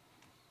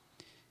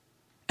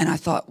 And I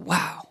thought,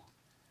 wow.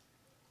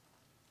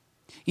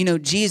 You know,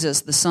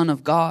 Jesus, the Son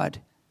of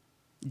God,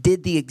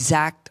 did the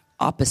exact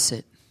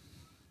opposite.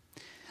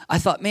 I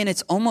thought, man,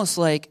 it's almost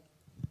like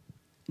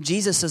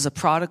Jesus is a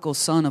prodigal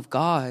son of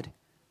God,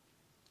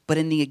 but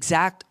in the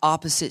exact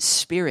opposite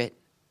spirit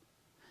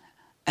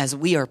as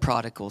we are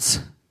prodigals.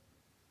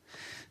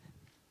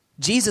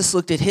 Jesus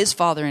looked at his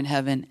Father in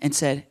heaven and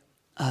said,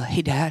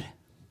 hey, Dad,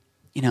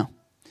 you know,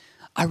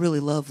 I really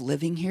love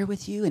living here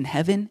with you in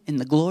heaven in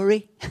the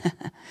glory.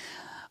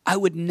 I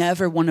would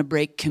never want to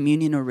break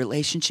communion or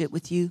relationship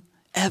with you,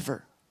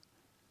 ever.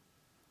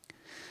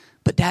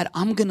 But Dad,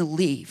 I'm going to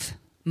leave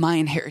my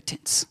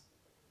inheritance.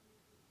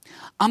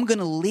 I'm going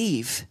to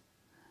leave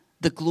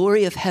the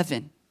glory of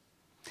heaven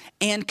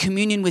and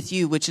communion with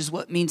you, which is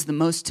what means the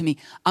most to me.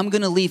 I'm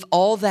going to leave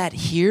all that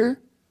here,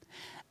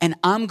 and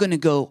I'm going to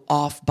go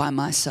off by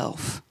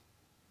myself.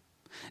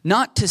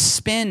 Not to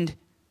spend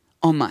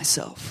on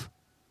myself,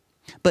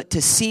 but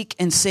to seek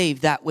and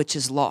save that which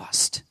is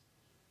lost.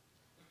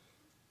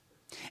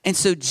 And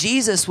so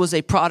Jesus was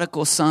a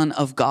prodigal son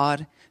of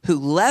God who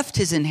left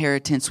his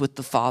inheritance with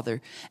the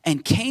Father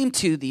and came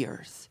to the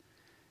earth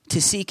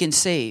to seek and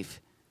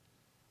save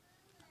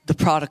the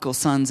prodigal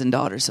sons and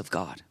daughters of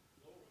God.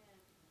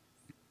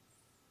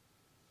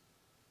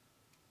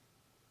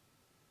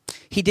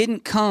 He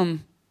didn't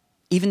come,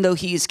 even though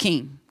he is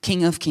king,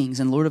 King of kings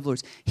and Lord of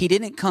lords. He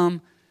didn't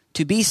come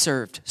to be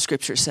served,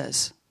 Scripture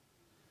says,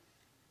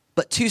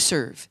 but to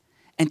serve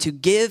and to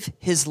give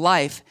his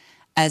life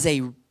as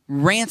a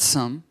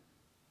ransom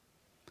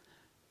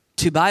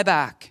to buy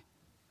back,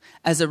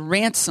 as a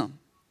ransom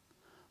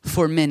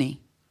for many,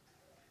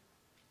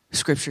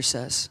 Scripture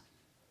says.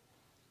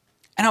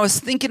 And I was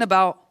thinking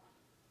about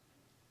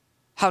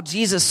how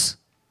Jesus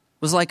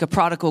was like a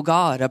prodigal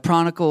God, a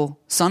prodigal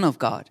son of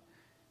God.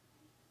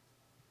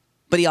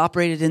 But he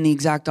operated in the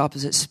exact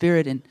opposite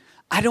spirit. And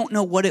I don't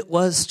know what it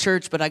was,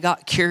 church, but I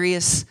got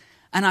curious.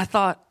 And I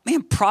thought,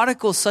 man,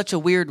 prodigal is such a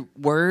weird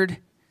word.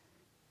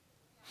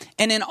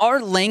 And in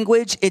our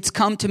language, it's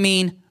come to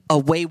mean a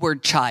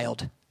wayward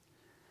child.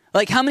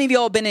 Like, how many of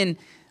y'all have been in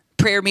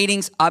prayer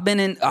meetings?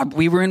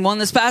 We were in one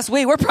this past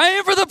week. We're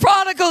praying for the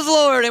prodigals,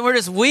 Lord. And we're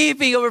just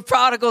weeping over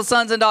prodigal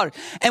sons and daughters.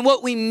 And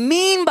what we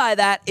mean by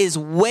that is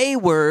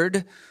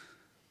wayward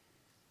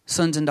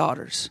sons and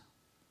daughters.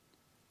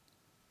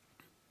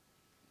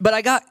 But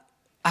I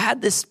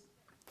had this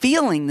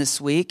feeling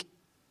this week,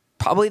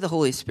 probably the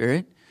Holy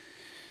Spirit.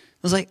 I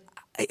was like,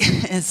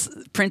 as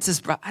Princess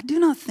Bride, I do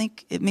not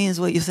think it means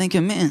what you think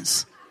it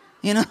means.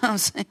 You know what I'm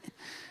saying?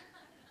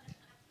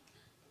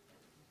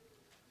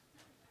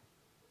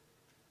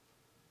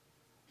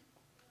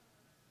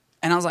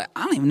 And I was like,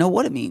 I don't even know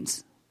what it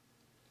means.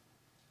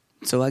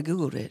 So I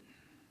Googled it.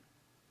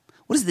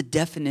 What is the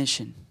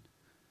definition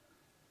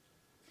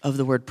of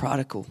the word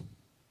prodigal?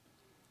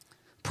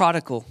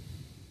 Prodigal,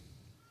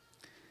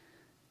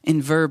 in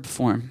verb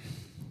form,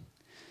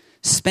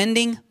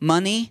 spending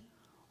money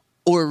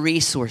or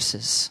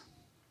resources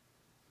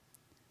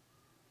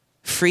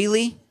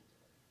freely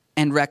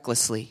and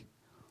recklessly,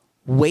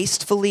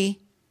 wastefully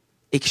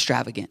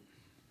extravagant.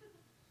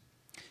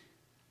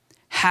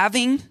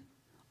 Having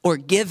or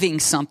giving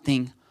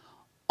something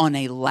on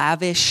a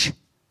lavish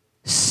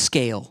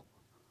scale,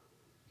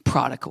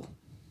 prodigal.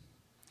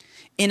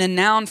 In a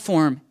noun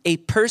form, a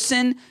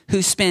person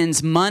who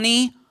spends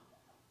money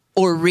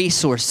or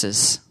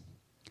resources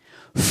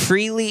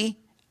freely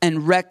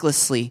and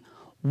recklessly,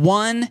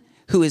 one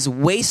who is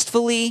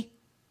wastefully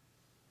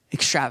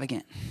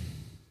extravagant.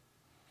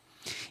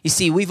 You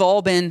see, we've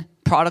all been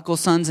prodigal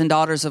sons and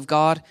daughters of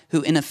God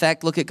who in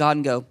effect look at God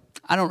and go,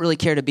 I don't really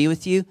care to be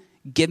with you.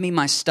 Give me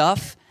my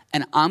stuff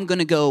and I'm going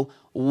to go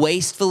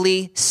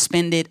wastefully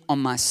spend it on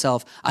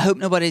myself. I hope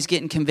nobody's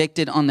getting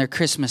convicted on their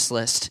Christmas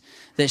list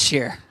this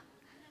year.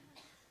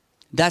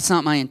 That's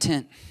not my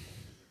intent.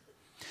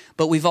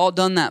 But we've all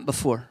done that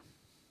before.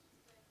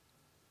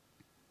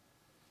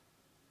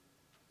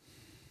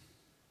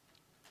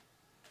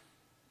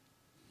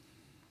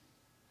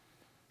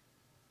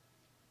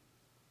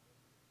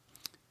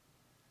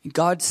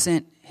 God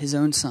sent his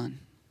own son,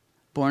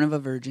 born of a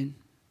virgin,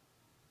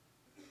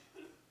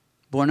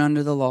 born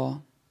under the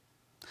law,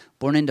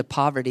 born into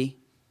poverty,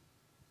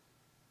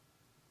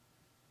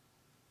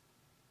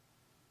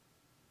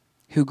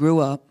 who grew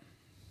up,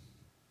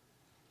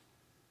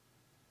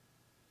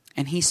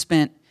 and he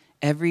spent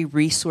every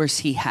resource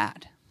he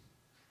had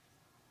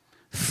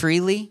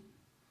freely,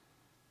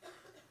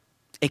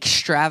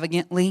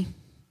 extravagantly.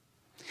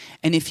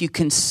 And if you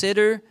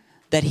consider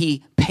that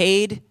he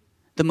paid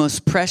the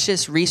most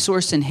precious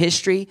resource in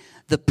history,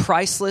 the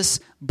priceless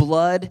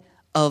blood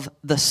of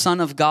the Son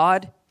of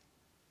God,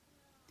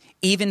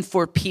 even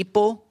for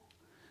people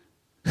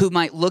who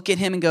might look at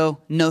him and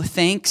go, no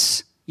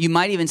thanks. You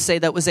might even say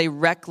that was a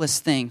reckless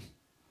thing.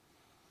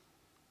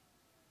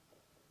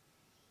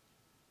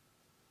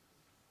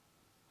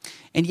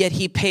 And yet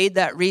he paid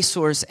that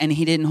resource and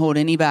he didn't hold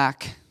any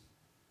back.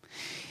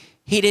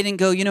 He didn't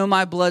go,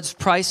 my blood's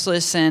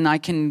priceless and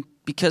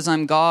because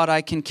I'm God,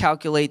 I can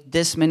calculate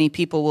this many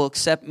people will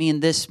accept me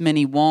and this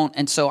many won't.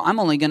 And so I'm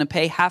only going to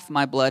pay half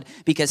my blood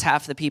because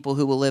half the people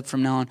who will live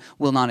from now on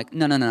will not.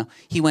 No.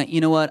 He went,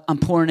 you know what? I'm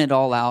pouring it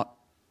all out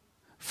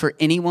for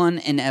anyone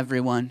and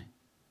everyone.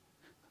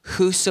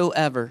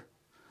 Whosoever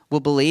will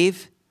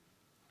believe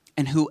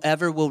and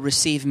whoever will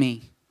receive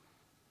me.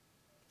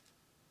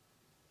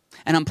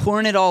 And I'm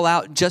pouring it all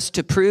out just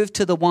to prove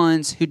to the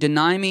ones who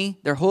deny me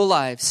their whole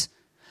lives,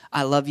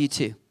 I love you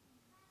too.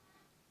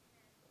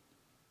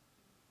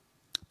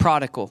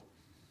 Prodigal.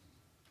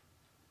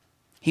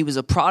 He was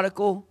a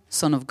prodigal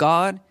son of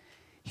God.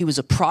 He was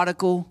a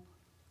prodigal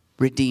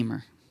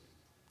redeemer.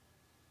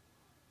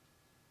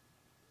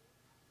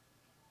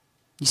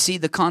 You see,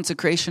 the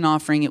consecration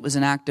offering, it was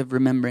an act of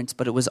remembrance,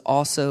 but it was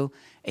also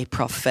a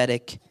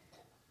prophetic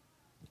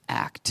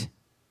act.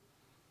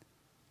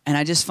 And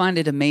I just find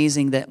it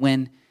amazing that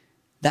when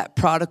that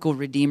prodigal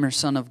redeemer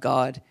son of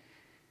God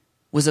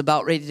was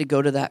about ready to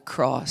go to that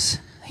cross,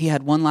 he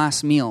had one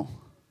last meal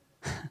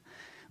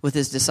with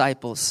his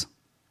disciples.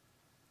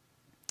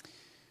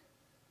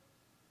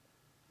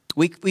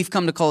 We've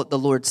come to call it the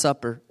Lord's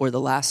Supper or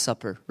the Last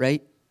Supper,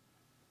 right?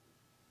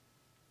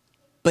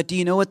 But do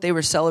you know what they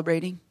were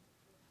celebrating?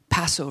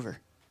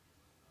 Passover.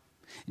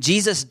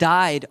 Jesus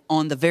died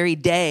on the very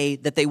day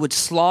that they would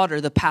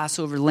slaughter the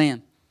Passover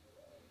lamb.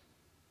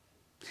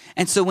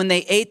 And so when they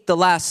ate the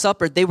Last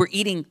Supper, they were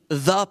eating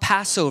the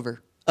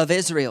Passover of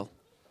Israel,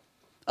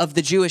 of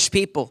the Jewish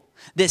people.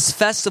 This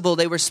festival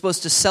they were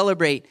supposed to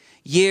celebrate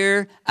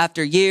year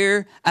after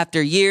year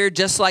after year,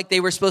 just like they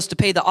were supposed to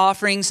pay the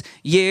offerings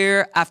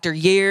year after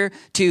year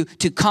to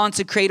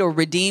consecrate or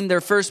redeem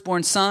their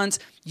firstborn sons.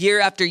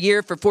 Year after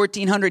year for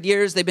 1,400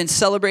 years, they've been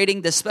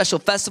celebrating this special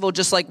festival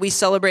just like we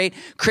celebrate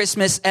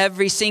Christmas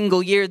every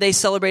single year. They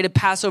celebrated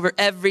Passover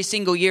every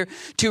single year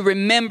to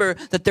remember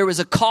that there was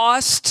a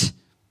cost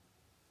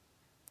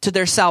to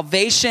their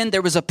salvation.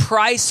 There was a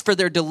price for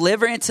their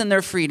deliverance and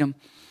their freedom.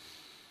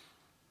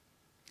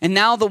 And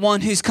now the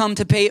one who's come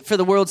to pay it for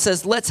the world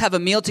says, let's have a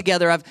meal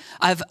together.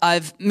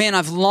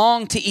 I've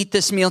longed to eat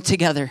this meal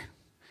together.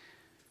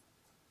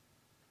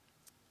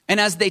 And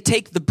as they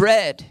take the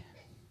bread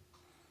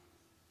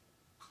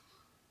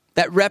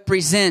that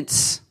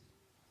represents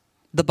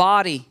the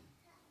body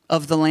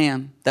of the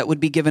lamb that would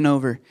be given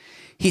over,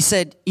 he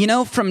said,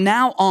 from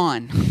now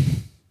on,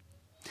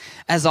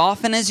 as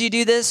often as you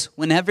do this,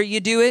 whenever you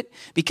do it,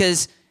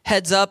 because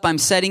heads up, I'm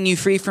setting you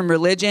free from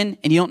religion,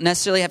 and you don't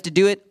necessarily have to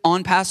do it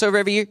on Passover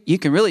every year. You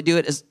can really do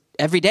it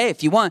every day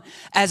if you want.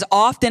 As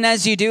often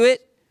as you do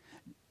it,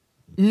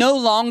 no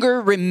longer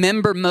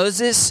remember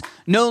Moses,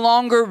 no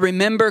longer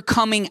remember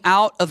coming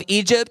out of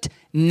Egypt.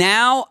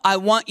 Now I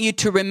want you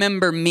to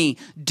remember me.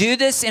 Do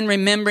this in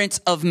remembrance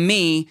of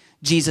me,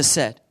 Jesus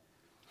said.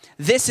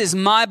 This is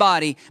my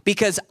body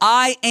because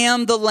I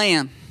am the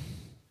Lamb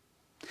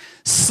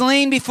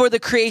slain before the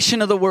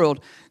creation of the world.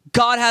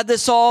 God had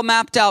this all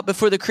mapped out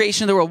before the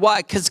creation of the world.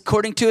 Why? Because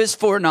according to his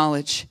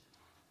foreknowledge,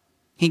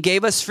 he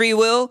gave us free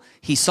will.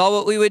 He saw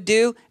what we would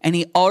do, and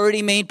he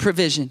already made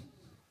provision.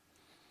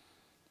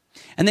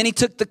 And then he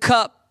took the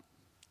cup,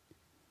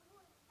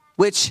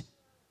 which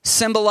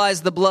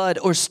symbolized the blood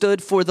or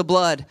stood for the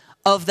blood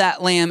of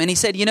that lamb. And he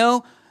said,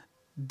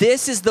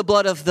 this is the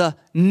blood of the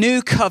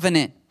new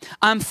covenant.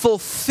 I'm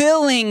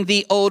fulfilling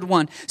the old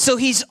one. So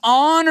he's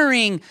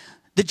honoring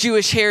the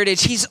Jewish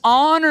heritage. He's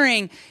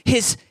honoring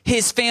his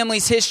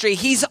family's history.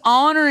 He's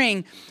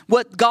honoring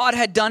what God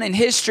had done in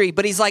history.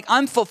 But he's like,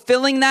 I'm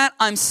fulfilling that.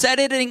 I'm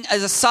setting it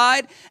as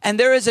aside. And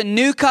there is a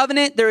new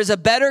covenant. There is a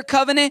better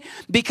covenant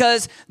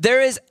because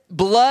there is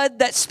blood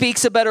that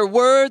speaks a better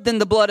word than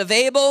the blood of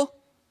Abel.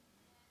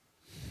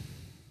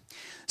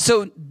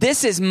 So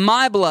this is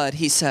my blood,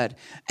 he said.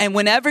 And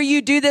whenever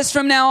you do this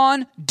from now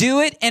on,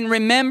 do it in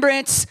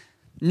remembrance,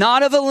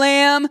 not of a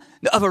lamb,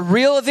 of a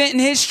real event in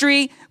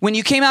history. When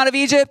you came out of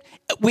Egypt,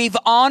 we've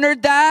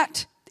honored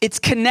that. It's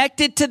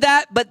connected to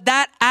that, but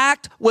that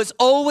act was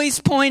always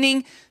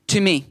pointing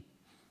to me.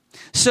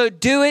 So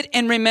do it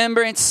in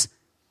remembrance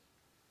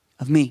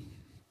of me.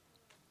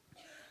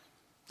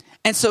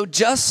 And so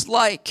just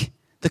like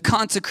the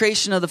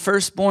consecration of the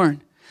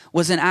firstborn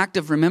was an act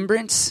of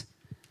remembrance,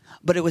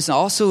 but it was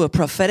also a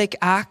prophetic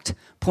act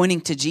pointing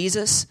to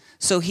Jesus.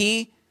 So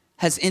he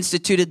has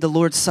instituted the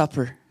Lord's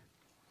Supper.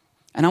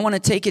 And I want to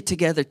take it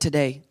together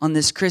today on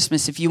this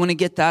Christmas, if you want to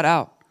get that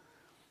out.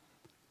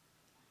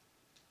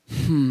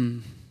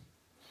 And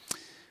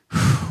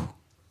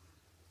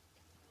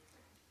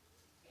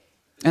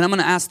I'm going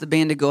to ask the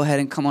band to go ahead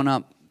and come on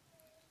up.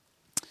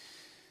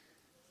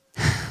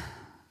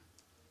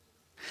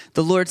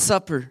 The Lord's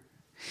Supper.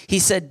 He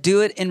said,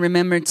 do it in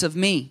remembrance of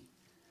me.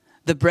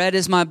 The bread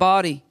is my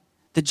body.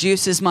 The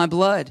juice is my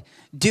blood.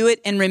 Do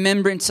it in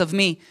remembrance of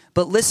me.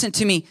 But listen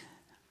to me.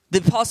 The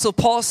Apostle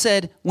Paul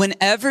said,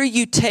 whenever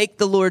you take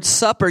the Lord's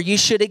Supper, you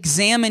should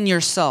examine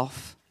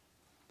yourself.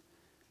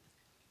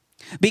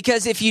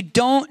 Because if you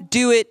don't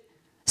do it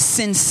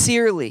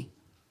sincerely,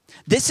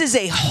 this is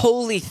a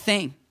holy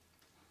thing.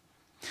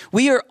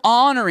 We are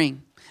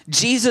honoring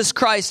Jesus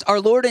Christ, our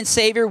Lord and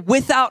Savior,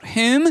 without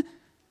whom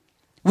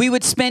we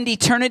would spend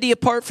eternity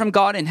apart from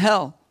God in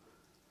hell.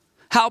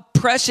 How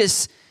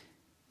precious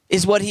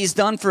is what he's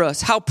done for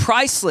us. How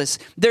priceless.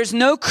 There's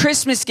no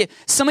Christmas gift.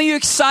 Some of you are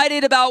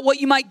excited about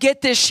what you might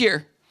get this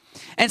year.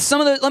 And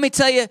some of the, let me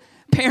tell you,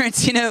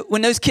 parents,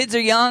 when those kids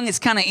are young, it's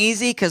kind of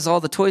easy because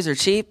all the toys are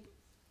cheap.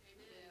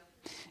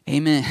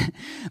 Amen.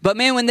 But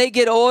man, when they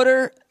get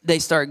older, they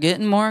start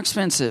getting more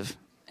expensive.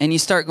 And you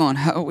start going,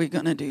 how are we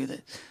going to do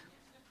this?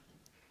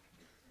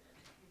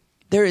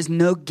 There is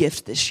no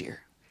gift this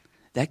year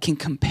that can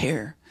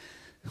compare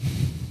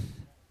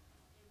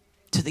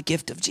to the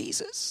gift of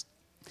Jesus.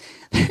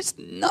 There's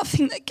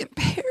nothing that can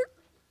compare.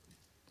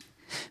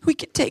 We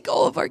could take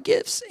all of our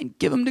gifts and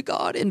give them to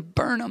God and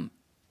burn them,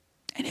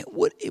 and it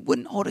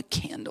wouldn't hold a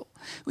candle.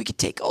 We could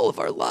take all of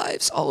our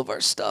lives, all of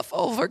our stuff,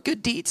 all of our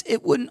good deeds.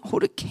 It wouldn't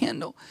hold a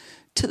candle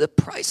to the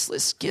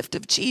priceless gift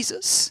of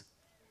Jesus.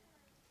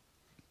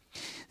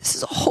 This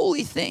is a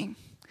holy thing.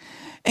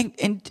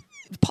 And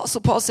Apostle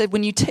Paul said,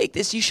 when you take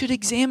this, you should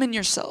examine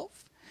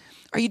yourself.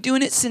 Are you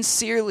doing it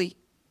sincerely?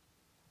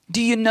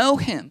 Do you know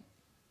him?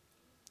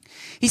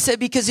 He said,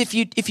 because if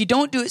you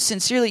don't do it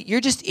sincerely,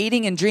 you're just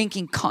eating and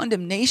drinking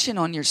condemnation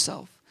on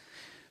yourself.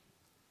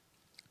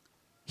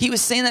 He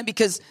was saying that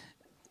because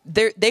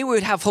they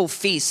would have whole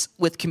feasts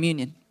with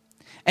communion.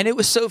 And it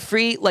was so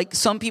free, like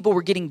some people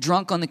were getting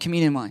drunk on the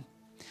communion wine.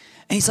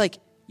 And he's like,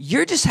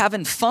 you're just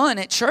having fun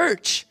at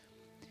church.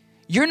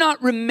 You're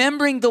not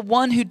remembering the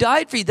one who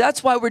died for you.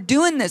 That's why we're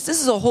doing this. This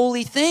is a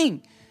holy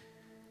thing.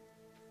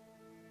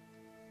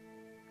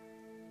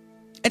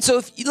 And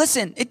so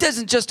listen, it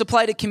doesn't just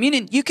apply to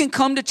communion. You can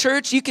come to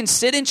church, you can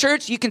sit in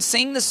church, you can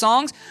sing the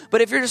songs,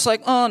 but if you're just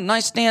like, oh,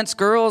 nice dance,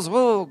 girls,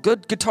 whoa,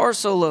 good guitar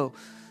solo,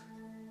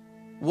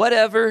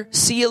 whatever,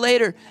 see you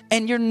later,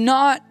 and you're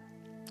not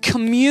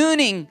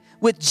communing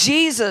with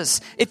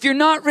Jesus, if you're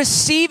not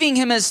receiving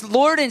him as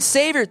Lord and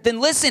Savior, then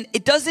listen,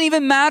 it doesn't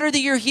even matter that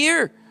you're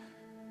here.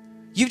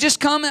 You've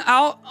just come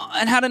out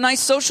and had a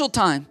nice social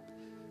time.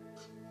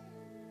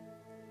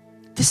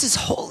 This is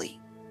holy.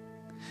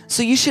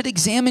 So you should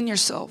examine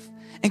yourself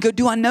and go,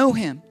 do I know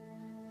him?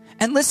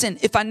 And listen,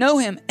 if I know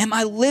him, am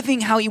I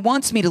living how he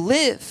wants me to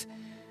live?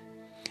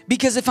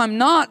 Because if I'm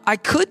not, I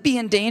could be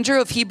in danger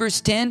of Hebrews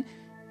 10,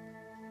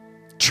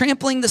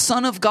 trampling the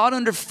Son of God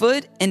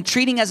underfoot and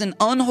treating as an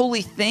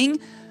unholy thing,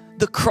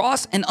 the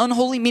cross, an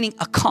unholy meaning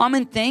a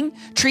common thing,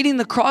 treating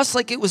the cross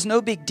like it was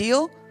no big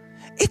deal.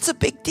 It's a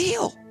big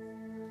deal.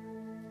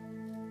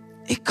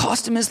 It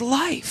cost him his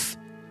life.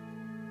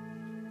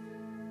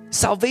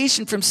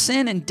 Salvation from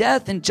sin and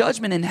death and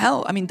judgment and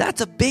hell. I mean,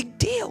 that's a big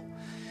deal.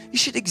 You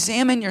should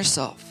examine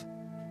yourself.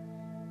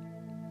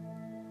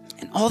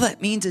 And all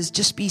that means is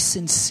just be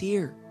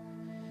sincere.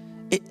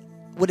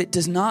 What it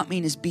does not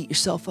mean is beat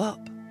yourself up.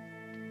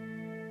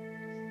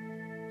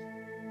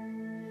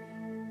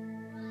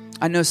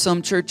 I know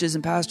some churches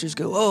and pastors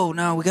go, oh,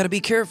 no, we got to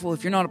be careful.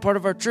 If you're not a part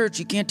of our church,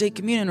 you can't take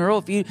communion.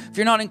 Or if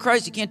you're not in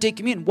Christ, you can't take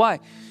communion. Why?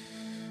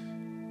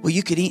 Well,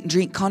 you could eat and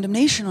drink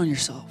condemnation on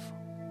yourself.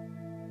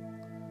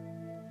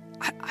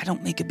 I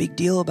don't make a big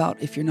deal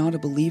about if you're not a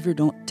believer,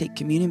 don't take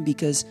communion,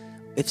 because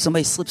if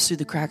somebody slips through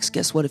the cracks,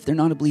 guess what? If they're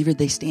not a believer,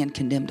 they stand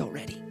condemned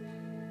already.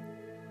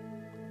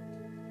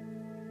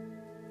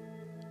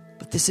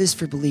 But this is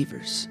for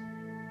believers.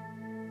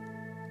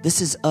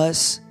 This is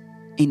us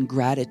in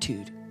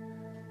gratitude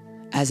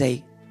as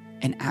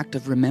an act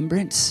of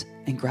remembrance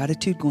and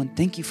gratitude, going,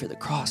 thank you for the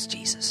cross,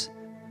 Jesus.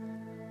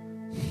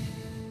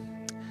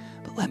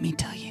 But let me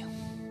tell you,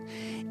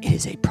 it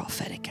is a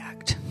prophetic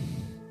act.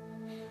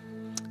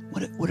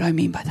 What do I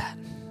mean by that?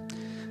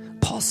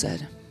 Paul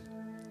said,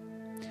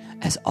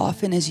 as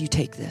often as you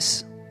take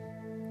this,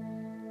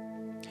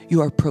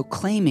 you are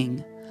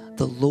proclaiming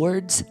the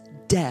Lord's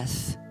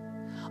death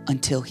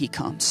until he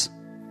comes.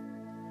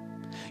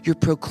 You're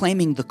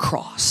proclaiming the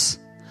cross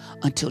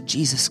until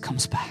Jesus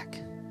comes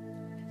back.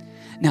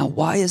 Now,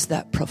 why is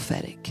that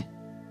prophetic?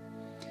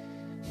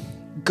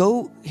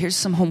 Here's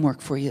some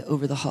homework for you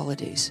over the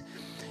holidays.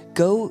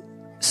 Go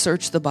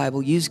search the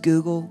Bible, use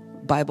Google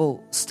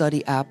Bible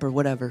study app or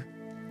whatever.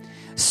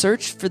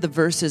 Search for the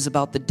verses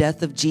about the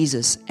death of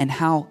Jesus and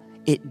how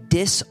it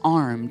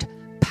disarmed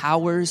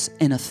powers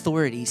and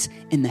authorities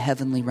in the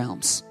heavenly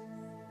realms.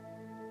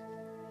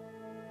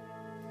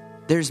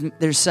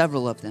 There's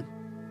several of them.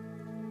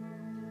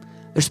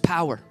 There's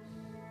power.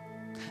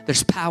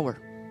 There's power.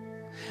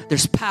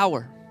 There's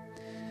power.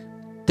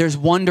 There's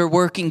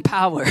wonder-working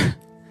power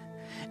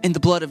in the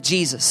blood of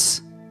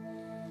Jesus.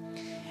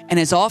 And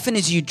as often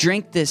as you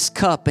drink this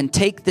cup and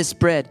take this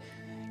bread,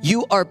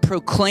 you are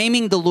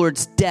proclaiming the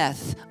Lord's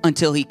death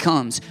until he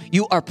comes.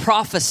 You are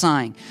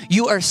prophesying.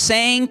 You are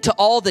saying to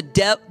all the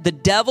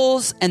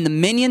devils and the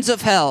minions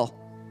of hell,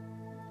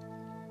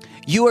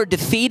 you are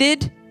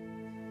defeated.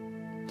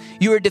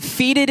 You are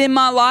defeated in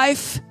my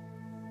life.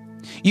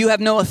 You have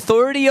no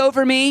authority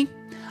over me.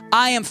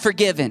 I am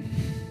forgiven.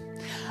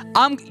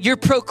 You're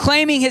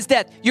proclaiming his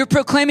death. You're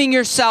proclaiming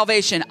your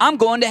salvation. I'm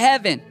going to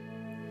heaven.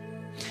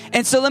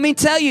 And so let me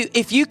tell you,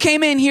 if you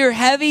came in here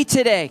heavy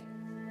today,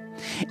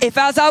 if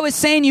as I was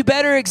saying, you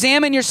better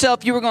examine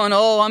yourself, you were going,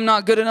 oh, I'm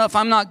not good enough.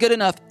 I'm not good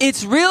enough.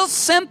 It's real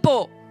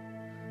simple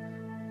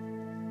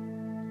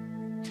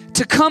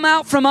to come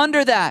out from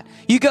under that.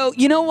 You go,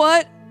 you know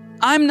what?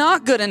 I'm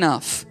not good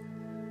enough.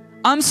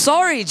 I'm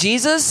sorry,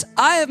 Jesus.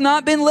 I have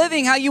not been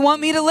living how you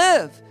want me to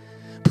live.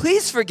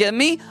 Please forgive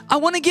me. I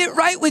want to get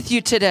right with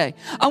you today.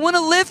 I want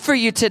to live for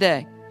you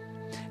today.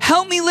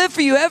 Help me live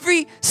for you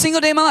every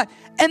single day of my life.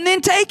 And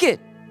then take it.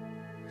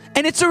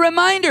 And it's a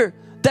reminder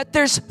that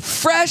there's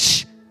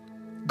fresh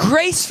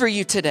grace for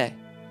you today.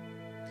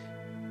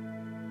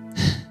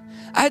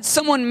 I had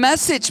someone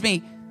message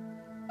me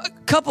a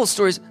couple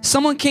stories.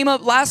 Someone came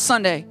up last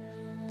Sunday,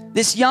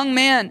 this young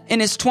man in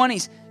his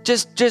 20s,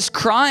 just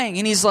crying.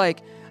 And he's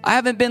like, I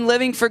haven't been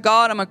living for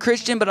God. I'm a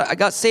Christian, but I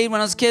got saved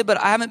when I was a kid, but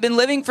I haven't been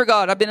living for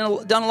God. I've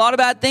done a lot of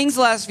bad things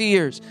the last few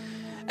years.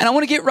 And I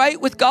want to get right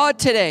with God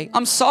today.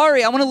 I'm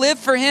sorry. I want to live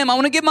for him. I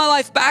want to give my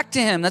life back to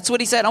him. That's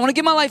what he said. I want to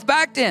give my life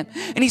back to him.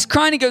 And he's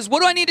crying. He goes,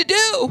 what do I need to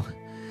do?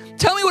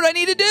 Tell me what I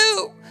need to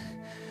do.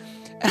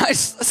 And I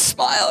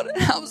smiled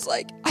and I was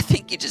like, I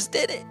think you just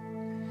did it.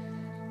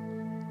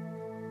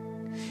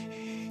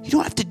 You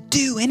don't have to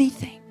do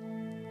anything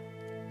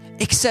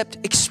except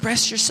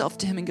express yourself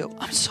to him and go,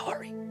 I'm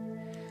sorry.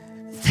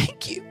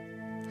 Thank you.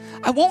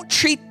 I won't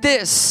treat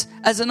this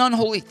as an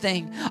unholy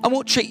thing. I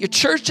won't treat your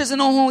church as an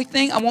unholy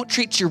thing. I won't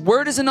treat your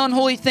word as an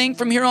unholy thing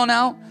from here on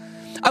out.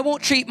 I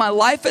won't treat my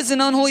life as an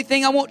unholy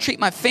thing. I won't treat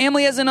my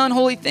family as an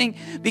unholy thing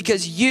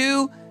because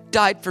you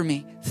died for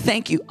me.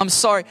 Thank you. I'm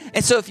sorry.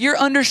 And so if you're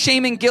under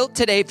shame and guilt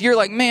today, if you're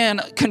like,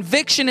 man,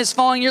 conviction is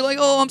falling, you're like,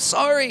 oh, I'm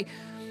sorry.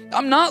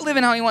 I'm not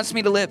living how he wants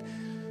me to live.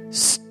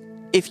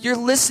 If you're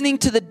listening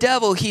to the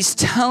devil, he's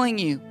telling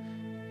you,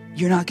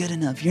 you're not good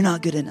enough. You're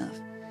not good enough.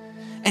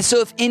 And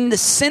so if in the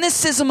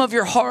cynicism of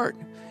your heart,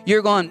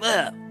 you're going,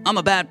 I'm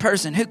a bad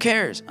person. Who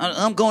cares?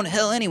 I'm going to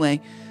hell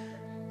anyway.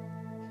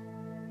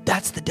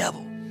 That's the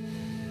devil.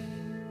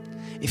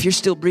 If you're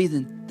still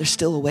breathing, there's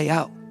still a way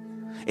out.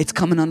 It's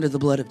coming under the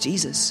blood of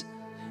Jesus.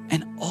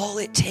 And all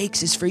it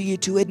takes is for you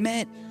to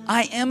admit,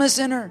 I am a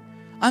sinner.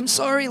 I'm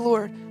sorry,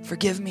 Lord.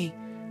 Forgive me.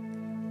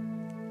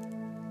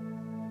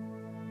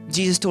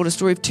 Jesus told a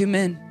story of two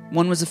men.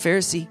 One was a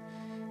Pharisee.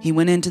 He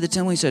went into the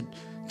temple. He said,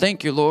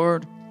 thank you,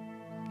 Lord,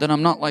 that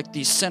I'm not like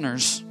these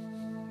sinners,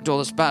 do all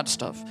this bad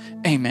stuff.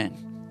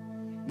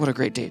 Amen. What a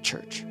great day at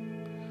church.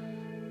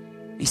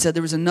 He said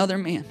there was another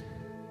man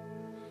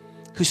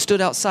who stood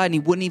outside and he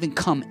wouldn't even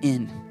come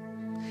in.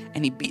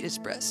 And he beat his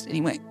breast and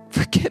he went,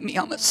 forgive me,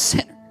 I'm a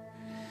sinner.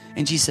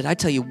 And Jesus said, I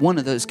tell you, one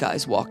of those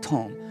guys walked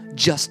home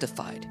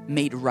justified,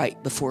 made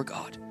right before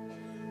God.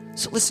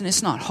 So listen,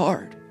 it's not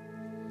hard.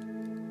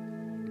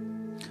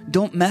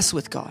 Don't mess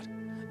with God.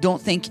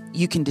 Don't think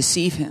you can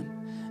deceive him.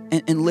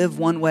 And live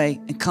one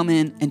way and come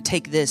in and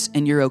take this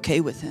and you're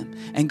okay with him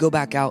and go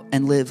back out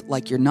and live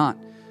like you're not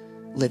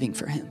living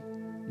for him.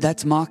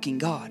 That's mocking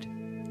God.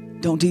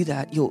 Don't do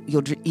that. You'll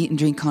eat and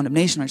drink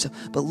condemnation on yourself.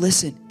 But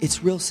listen,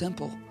 it's real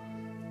simple.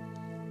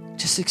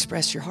 Just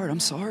express your heart. I'm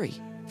sorry.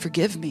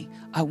 Forgive me.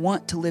 I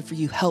want to live for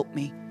you. Help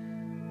me.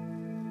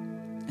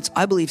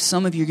 I believe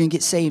some of you are going to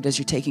get saved as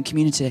you're taking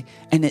communion today.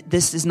 And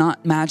this is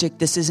not magic.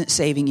 This isn't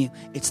saving you.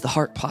 It's the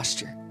heart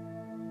posture.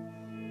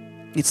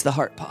 It's the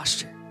heart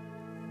posture.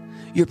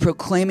 You're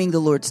proclaiming the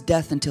Lord's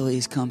death until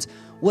he comes.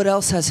 What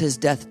else has his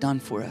death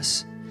done for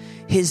us?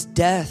 His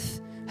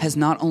death has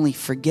not only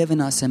forgiven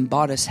us and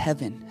bought us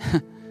heaven.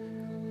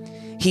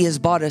 He has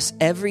bought us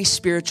every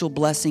spiritual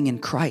blessing in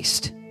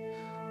Christ.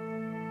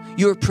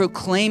 You're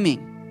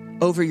proclaiming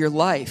over your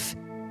life,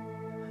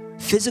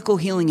 physical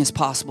healing is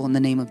possible in the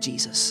name of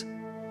Jesus.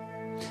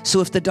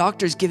 So if the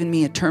doctor's given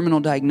me a terminal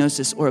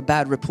diagnosis or a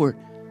bad report,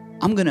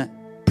 I'm going to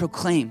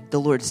proclaim the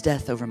Lord's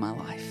death over my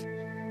life.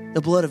 The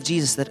blood of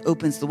Jesus that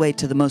opens the way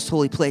to the most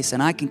holy place.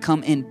 And I can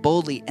come in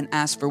boldly and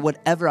ask for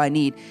whatever I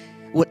need.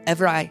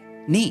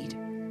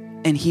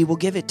 And he will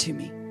give it to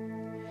me.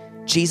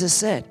 Jesus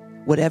said,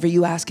 whatever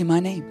you ask in my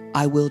name,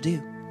 I will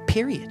do.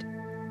 Period.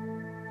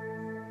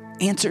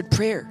 Answered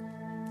prayer.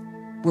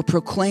 We're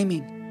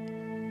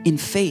proclaiming in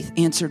faith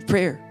answered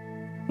prayer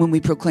when we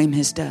proclaim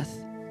his death.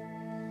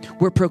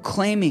 We're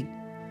proclaiming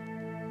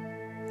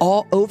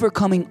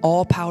overcoming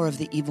all power of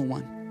the evil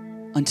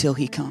one until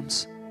he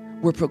comes.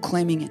 We're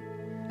proclaiming it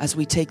as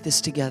we take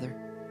this together.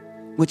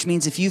 which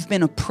means if you've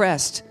been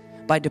oppressed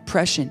by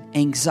depression,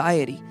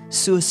 anxiety,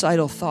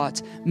 suicidal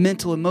thoughts,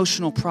 mental,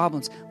 emotional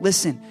problems,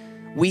 listen,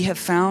 we have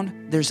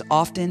found there's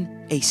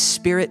often a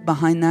spirit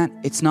behind that.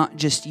 It's not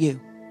just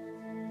you.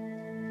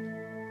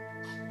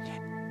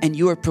 And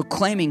you are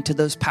proclaiming to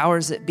those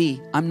powers that be,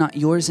 I'm not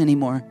yours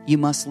anymore. You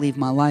must leave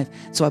my life.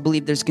 So I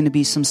believe there's going to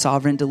be some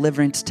sovereign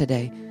deliverance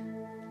today.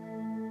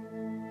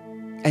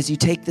 As you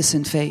take this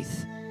in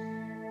faith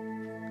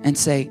and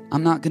say,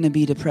 I'm not going to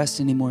be depressed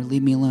anymore.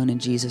 Leave me alone in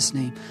Jesus'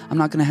 name. I'm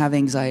not going to have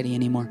anxiety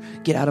anymore.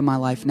 Get out of my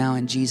life now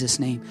in Jesus'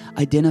 name.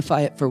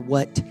 Identify it for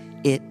what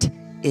it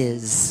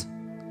is.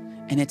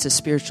 And it's a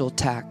spiritual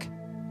attack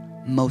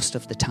most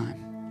of the time.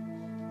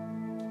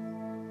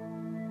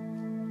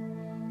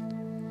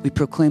 We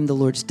proclaim the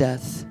Lord's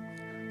death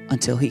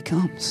until he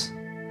comes.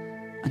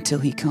 Until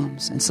he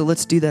comes. And so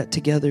let's do that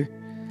together.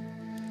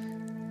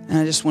 And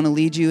I just want to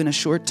lead you in a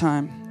short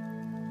time.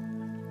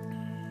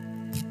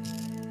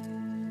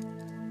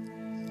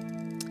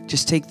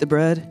 Just take the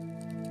bread.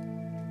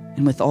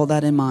 And with all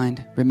that in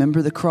mind,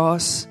 remember the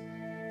cross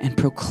and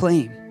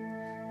proclaim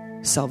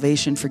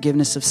salvation,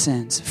 forgiveness of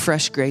sins,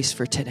 fresh grace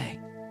for today.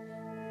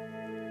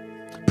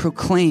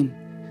 Proclaim,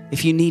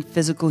 if you need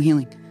physical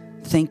healing,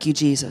 thank you,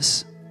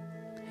 Jesus.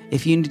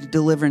 If you need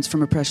deliverance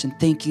from oppression,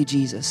 thank you,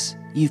 Jesus.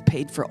 You've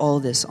paid for all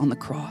this on the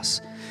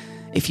cross.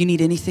 If you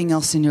need anything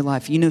else in your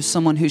life, you know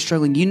someone who's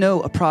struggling, you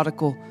know a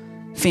prodigal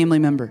family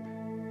member,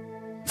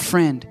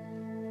 friend,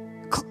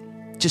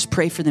 just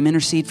pray for them,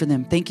 intercede for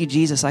them. Thank you,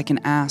 Jesus. I can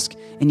ask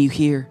and you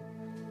hear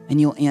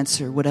and you'll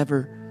answer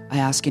whatever I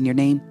ask in your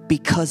name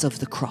because of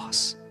the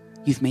cross.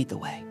 You've made the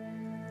way.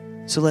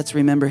 So let's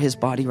remember his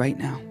body right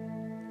now.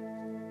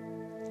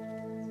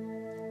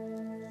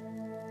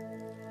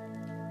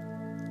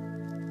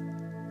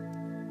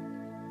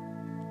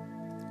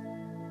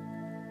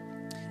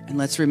 And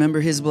let's remember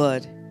his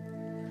blood.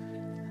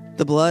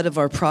 The blood of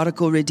our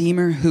prodigal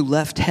Redeemer who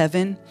left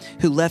heaven,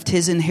 who left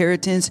his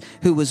inheritance,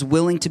 who was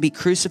willing to be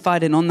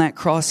crucified. And on that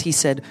cross, he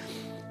said,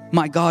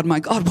 my God,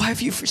 why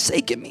have you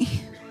forsaken me?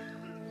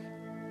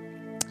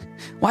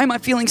 Why am I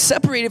feeling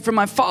separated from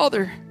my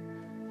Father?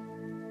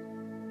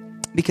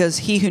 Because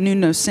he who knew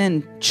no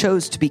sin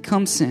chose to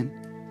become sin,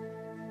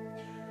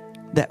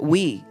 that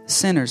we,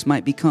 sinners,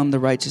 might become the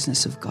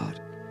righteousness of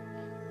God.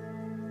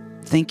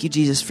 Thank you,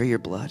 Jesus, for your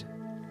blood.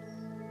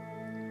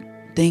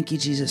 Thank you,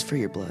 Jesus, for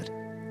your blood.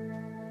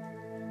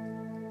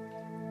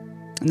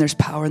 And there's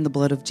power in the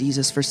blood of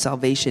Jesus for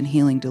salvation,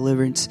 healing,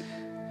 deliverance,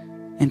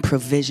 and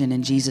provision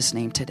in Jesus'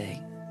 name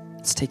today.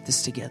 Let's take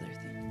this together.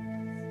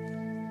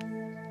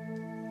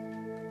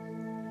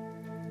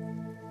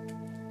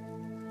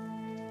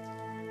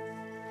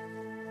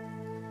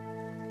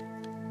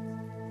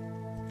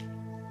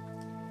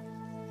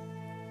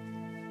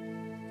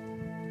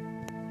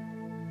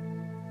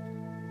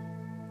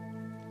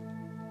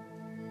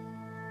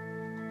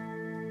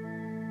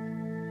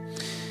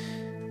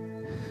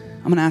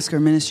 I'm going to ask our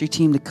ministry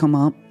team to come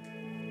up.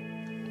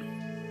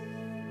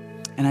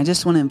 And I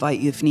just want to invite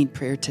you, if you need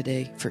prayer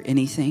today for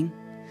anything,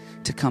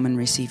 to come and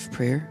receive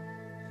prayer.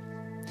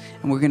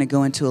 And we're going to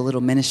go into a little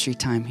ministry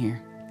time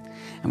here.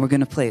 And we're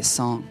going to play a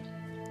song.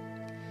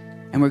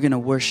 And we're going to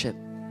worship.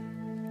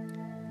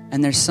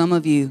 And there's some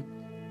of you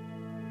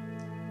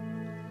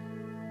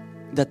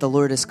that the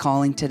Lord is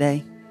calling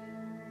today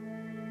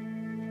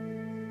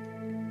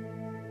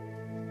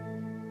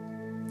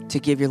to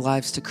give your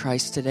lives to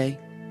Christ today.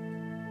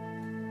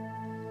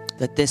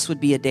 That this would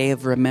be a day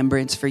of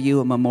remembrance for you,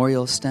 a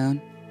memorial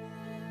stone.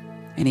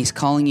 And he's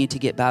calling you to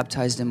get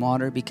baptized in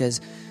water, because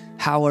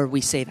how are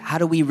we saved? How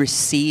do we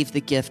receive the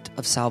gift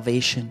of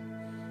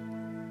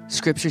salvation?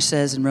 Scripture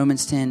says in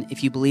Romans 10,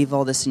 if you believe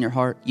all this in your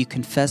heart, you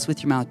confess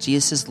with your mouth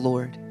Jesus is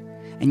Lord,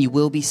 and you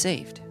will be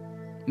saved.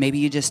 Maybe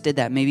you just did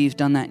that. Maybe you've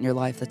done that in your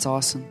life. That's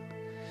awesome.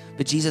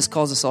 But Jesus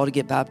calls us all to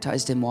get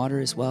baptized in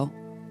water as well.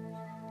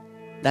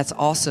 That's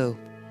also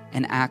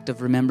an act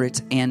of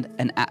remembrance and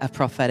a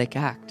prophetic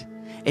act.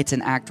 It's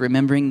an act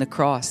remembering the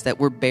cross, that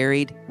we're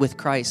buried with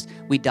Christ.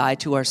 We die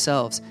to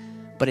ourselves.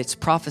 But it's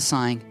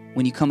prophesying,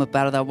 when you come up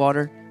out of that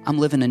water, I'm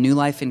living a new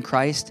life in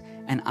Christ,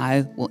 and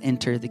I will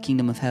enter the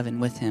kingdom of heaven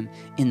with him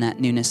in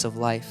that newness of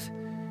life.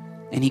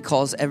 And he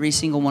calls every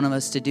single one of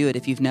us to do it.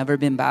 If you've never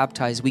been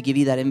baptized, we give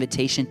you that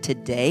invitation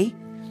today.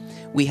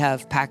 We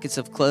have packets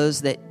of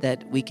clothes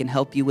that we can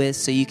help you with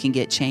so you can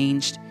get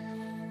changed.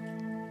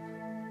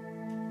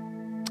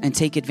 And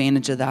take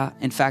advantage of that.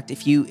 In fact,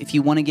 if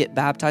you want to get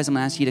baptized, I'm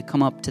going to ask you to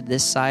come up to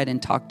this side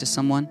and talk to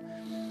someone.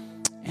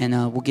 And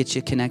we'll get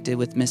you connected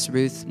with Miss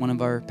Ruth, one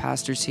of our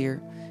pastors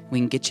here. We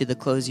can get you the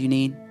clothes you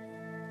need.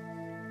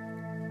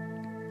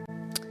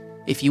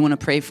 If you want to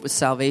pray with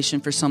salvation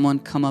for someone,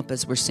 come up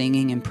as we're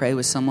singing and pray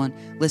with someone.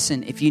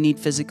 Listen, if you need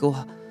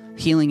physical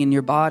healing in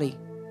your body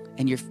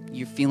and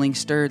you're feeling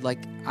stirred like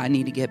I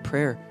need to get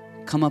prayer,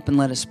 come up and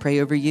let us pray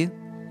over you.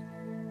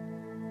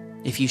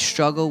 If you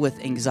struggle with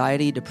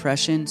anxiety,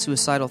 depression,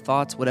 suicidal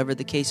thoughts, whatever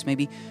the case may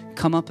be,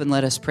 come up and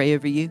let us pray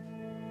over you.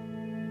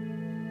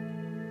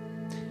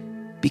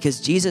 Because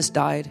Jesus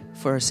died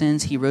for our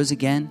sins. He rose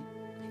again.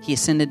 He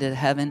ascended to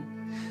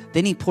heaven.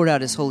 Then he poured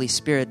out his Holy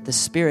Spirit. The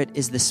Spirit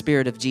is the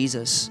Spirit of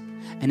Jesus,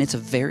 and it's a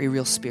very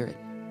real spirit.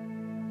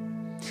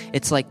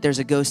 It's like there's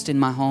a ghost in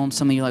my home.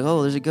 Some of you are like,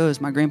 oh, there's a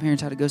ghost. My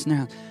grandparents had a ghost in their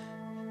house.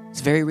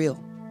 It's very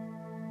real.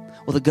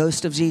 Well, the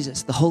ghost of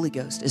Jesus, the Holy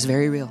Ghost, is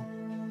very real.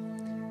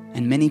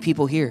 And many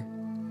people here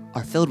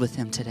are filled with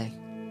him today.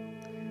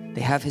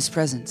 They have his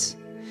presence.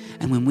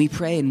 And when we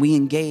pray and we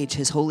engage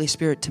his Holy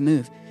Spirit to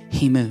move,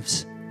 he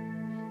moves.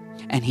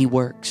 And he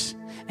works.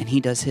 And he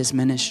does his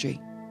ministry.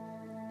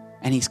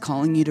 And he's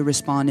calling you to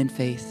respond in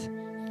faith.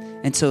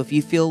 And so if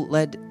you feel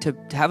led to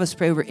have us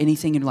pray over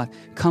anything in your life,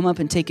 come up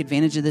and take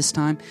advantage of this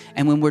time.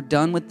 And when we're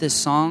done with this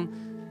song,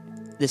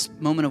 this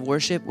moment of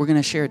worship, we're going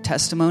to share a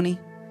testimony.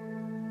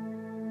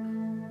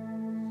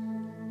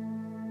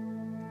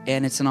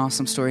 And it's an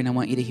awesome story, and I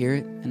want you to hear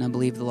it. And I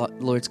believe the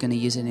Lord's going to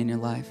use it in your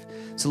life.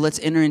 So let's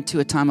enter into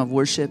a time of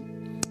worship,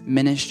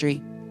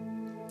 ministry.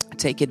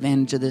 Take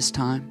advantage of this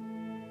time.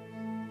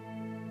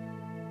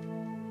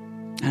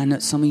 And I know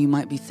some of you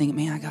might be thinking,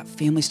 man, I got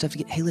family stuff to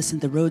get. Hey, listen,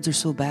 the roads are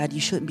so bad, you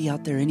shouldn't be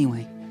out there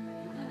anyway.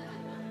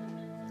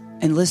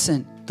 And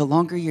listen, the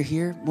longer you're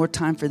here, more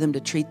time for them to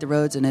treat the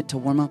roads and it to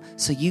warm up.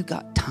 So you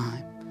got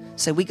time.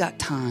 Say, we got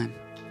time.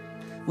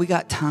 We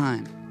got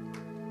time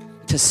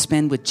to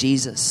spend with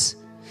Jesus.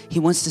 He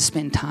wants to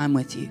spend time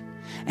with you.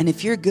 And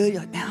if you're good,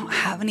 you're like, man, I don't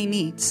have any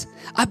needs.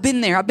 I've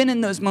been there. I've been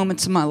in those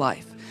moments in my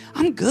life.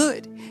 I'm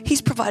good.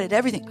 He's provided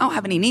everything. I don't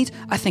have any needs.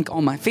 I think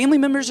all my family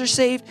members are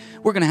saved.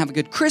 We're going to have a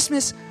good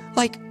Christmas.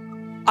 Like,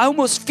 I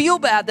almost feel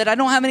bad that I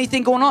don't have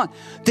anything going on.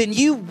 Then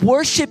you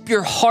worship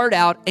your heart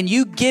out and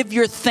you give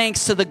your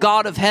thanks to the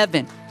God of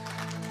heaven.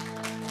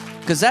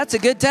 Because that's a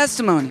good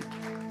testimony.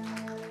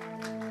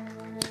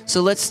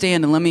 So let's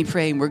stand and let me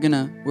pray. And we're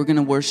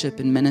gonna worship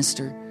and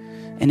minister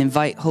and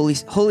invite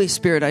Holy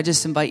Spirit. I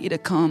just invite you to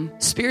come.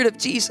 Spirit of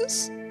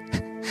Jesus.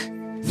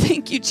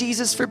 Thank you,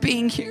 Jesus, for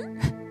being here.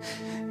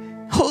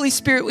 Holy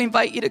Spirit, we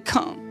invite you to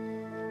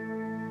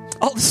come.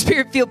 All the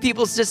Spirit-filled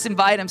people, just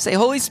invite him. Say,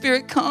 Holy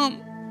Spirit,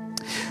 come.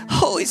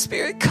 Holy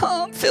Spirit,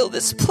 come. Fill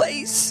this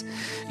place.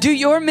 Do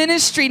your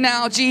ministry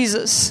now,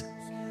 Jesus.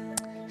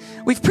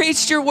 We've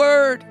preached your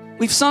word.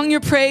 We've sung your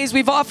praise.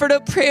 We've offered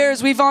up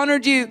prayers. We've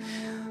honored you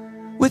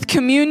with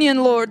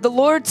communion, Lord, the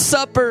Lord's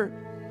Supper.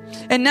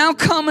 And now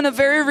come in a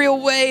very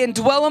real way and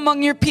dwell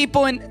among your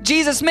people. And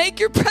Jesus, make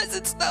your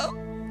presence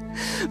known.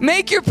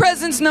 Make your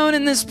presence known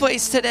in this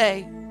place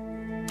today.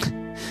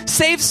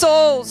 Save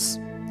souls.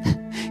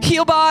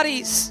 Heal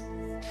bodies.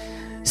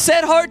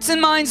 Set hearts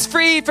and minds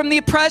free from the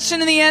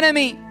oppression of the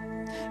enemy.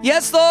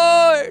 Yes,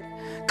 Lord.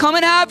 Come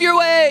and have your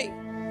way.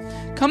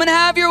 Come and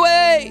have your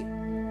way.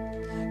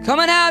 Come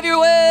and have your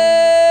way.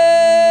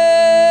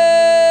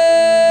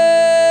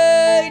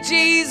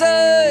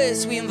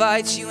 Jesus, we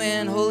invite you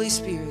in. Holy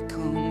Spirit,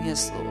 come.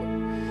 Yes,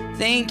 Lord.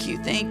 Thank you,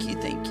 thank you,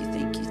 thank you,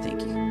 thank you,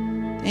 thank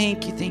you.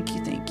 Thank you, thank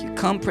you, thank you.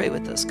 Come pray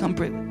with us. Come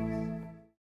pray with us.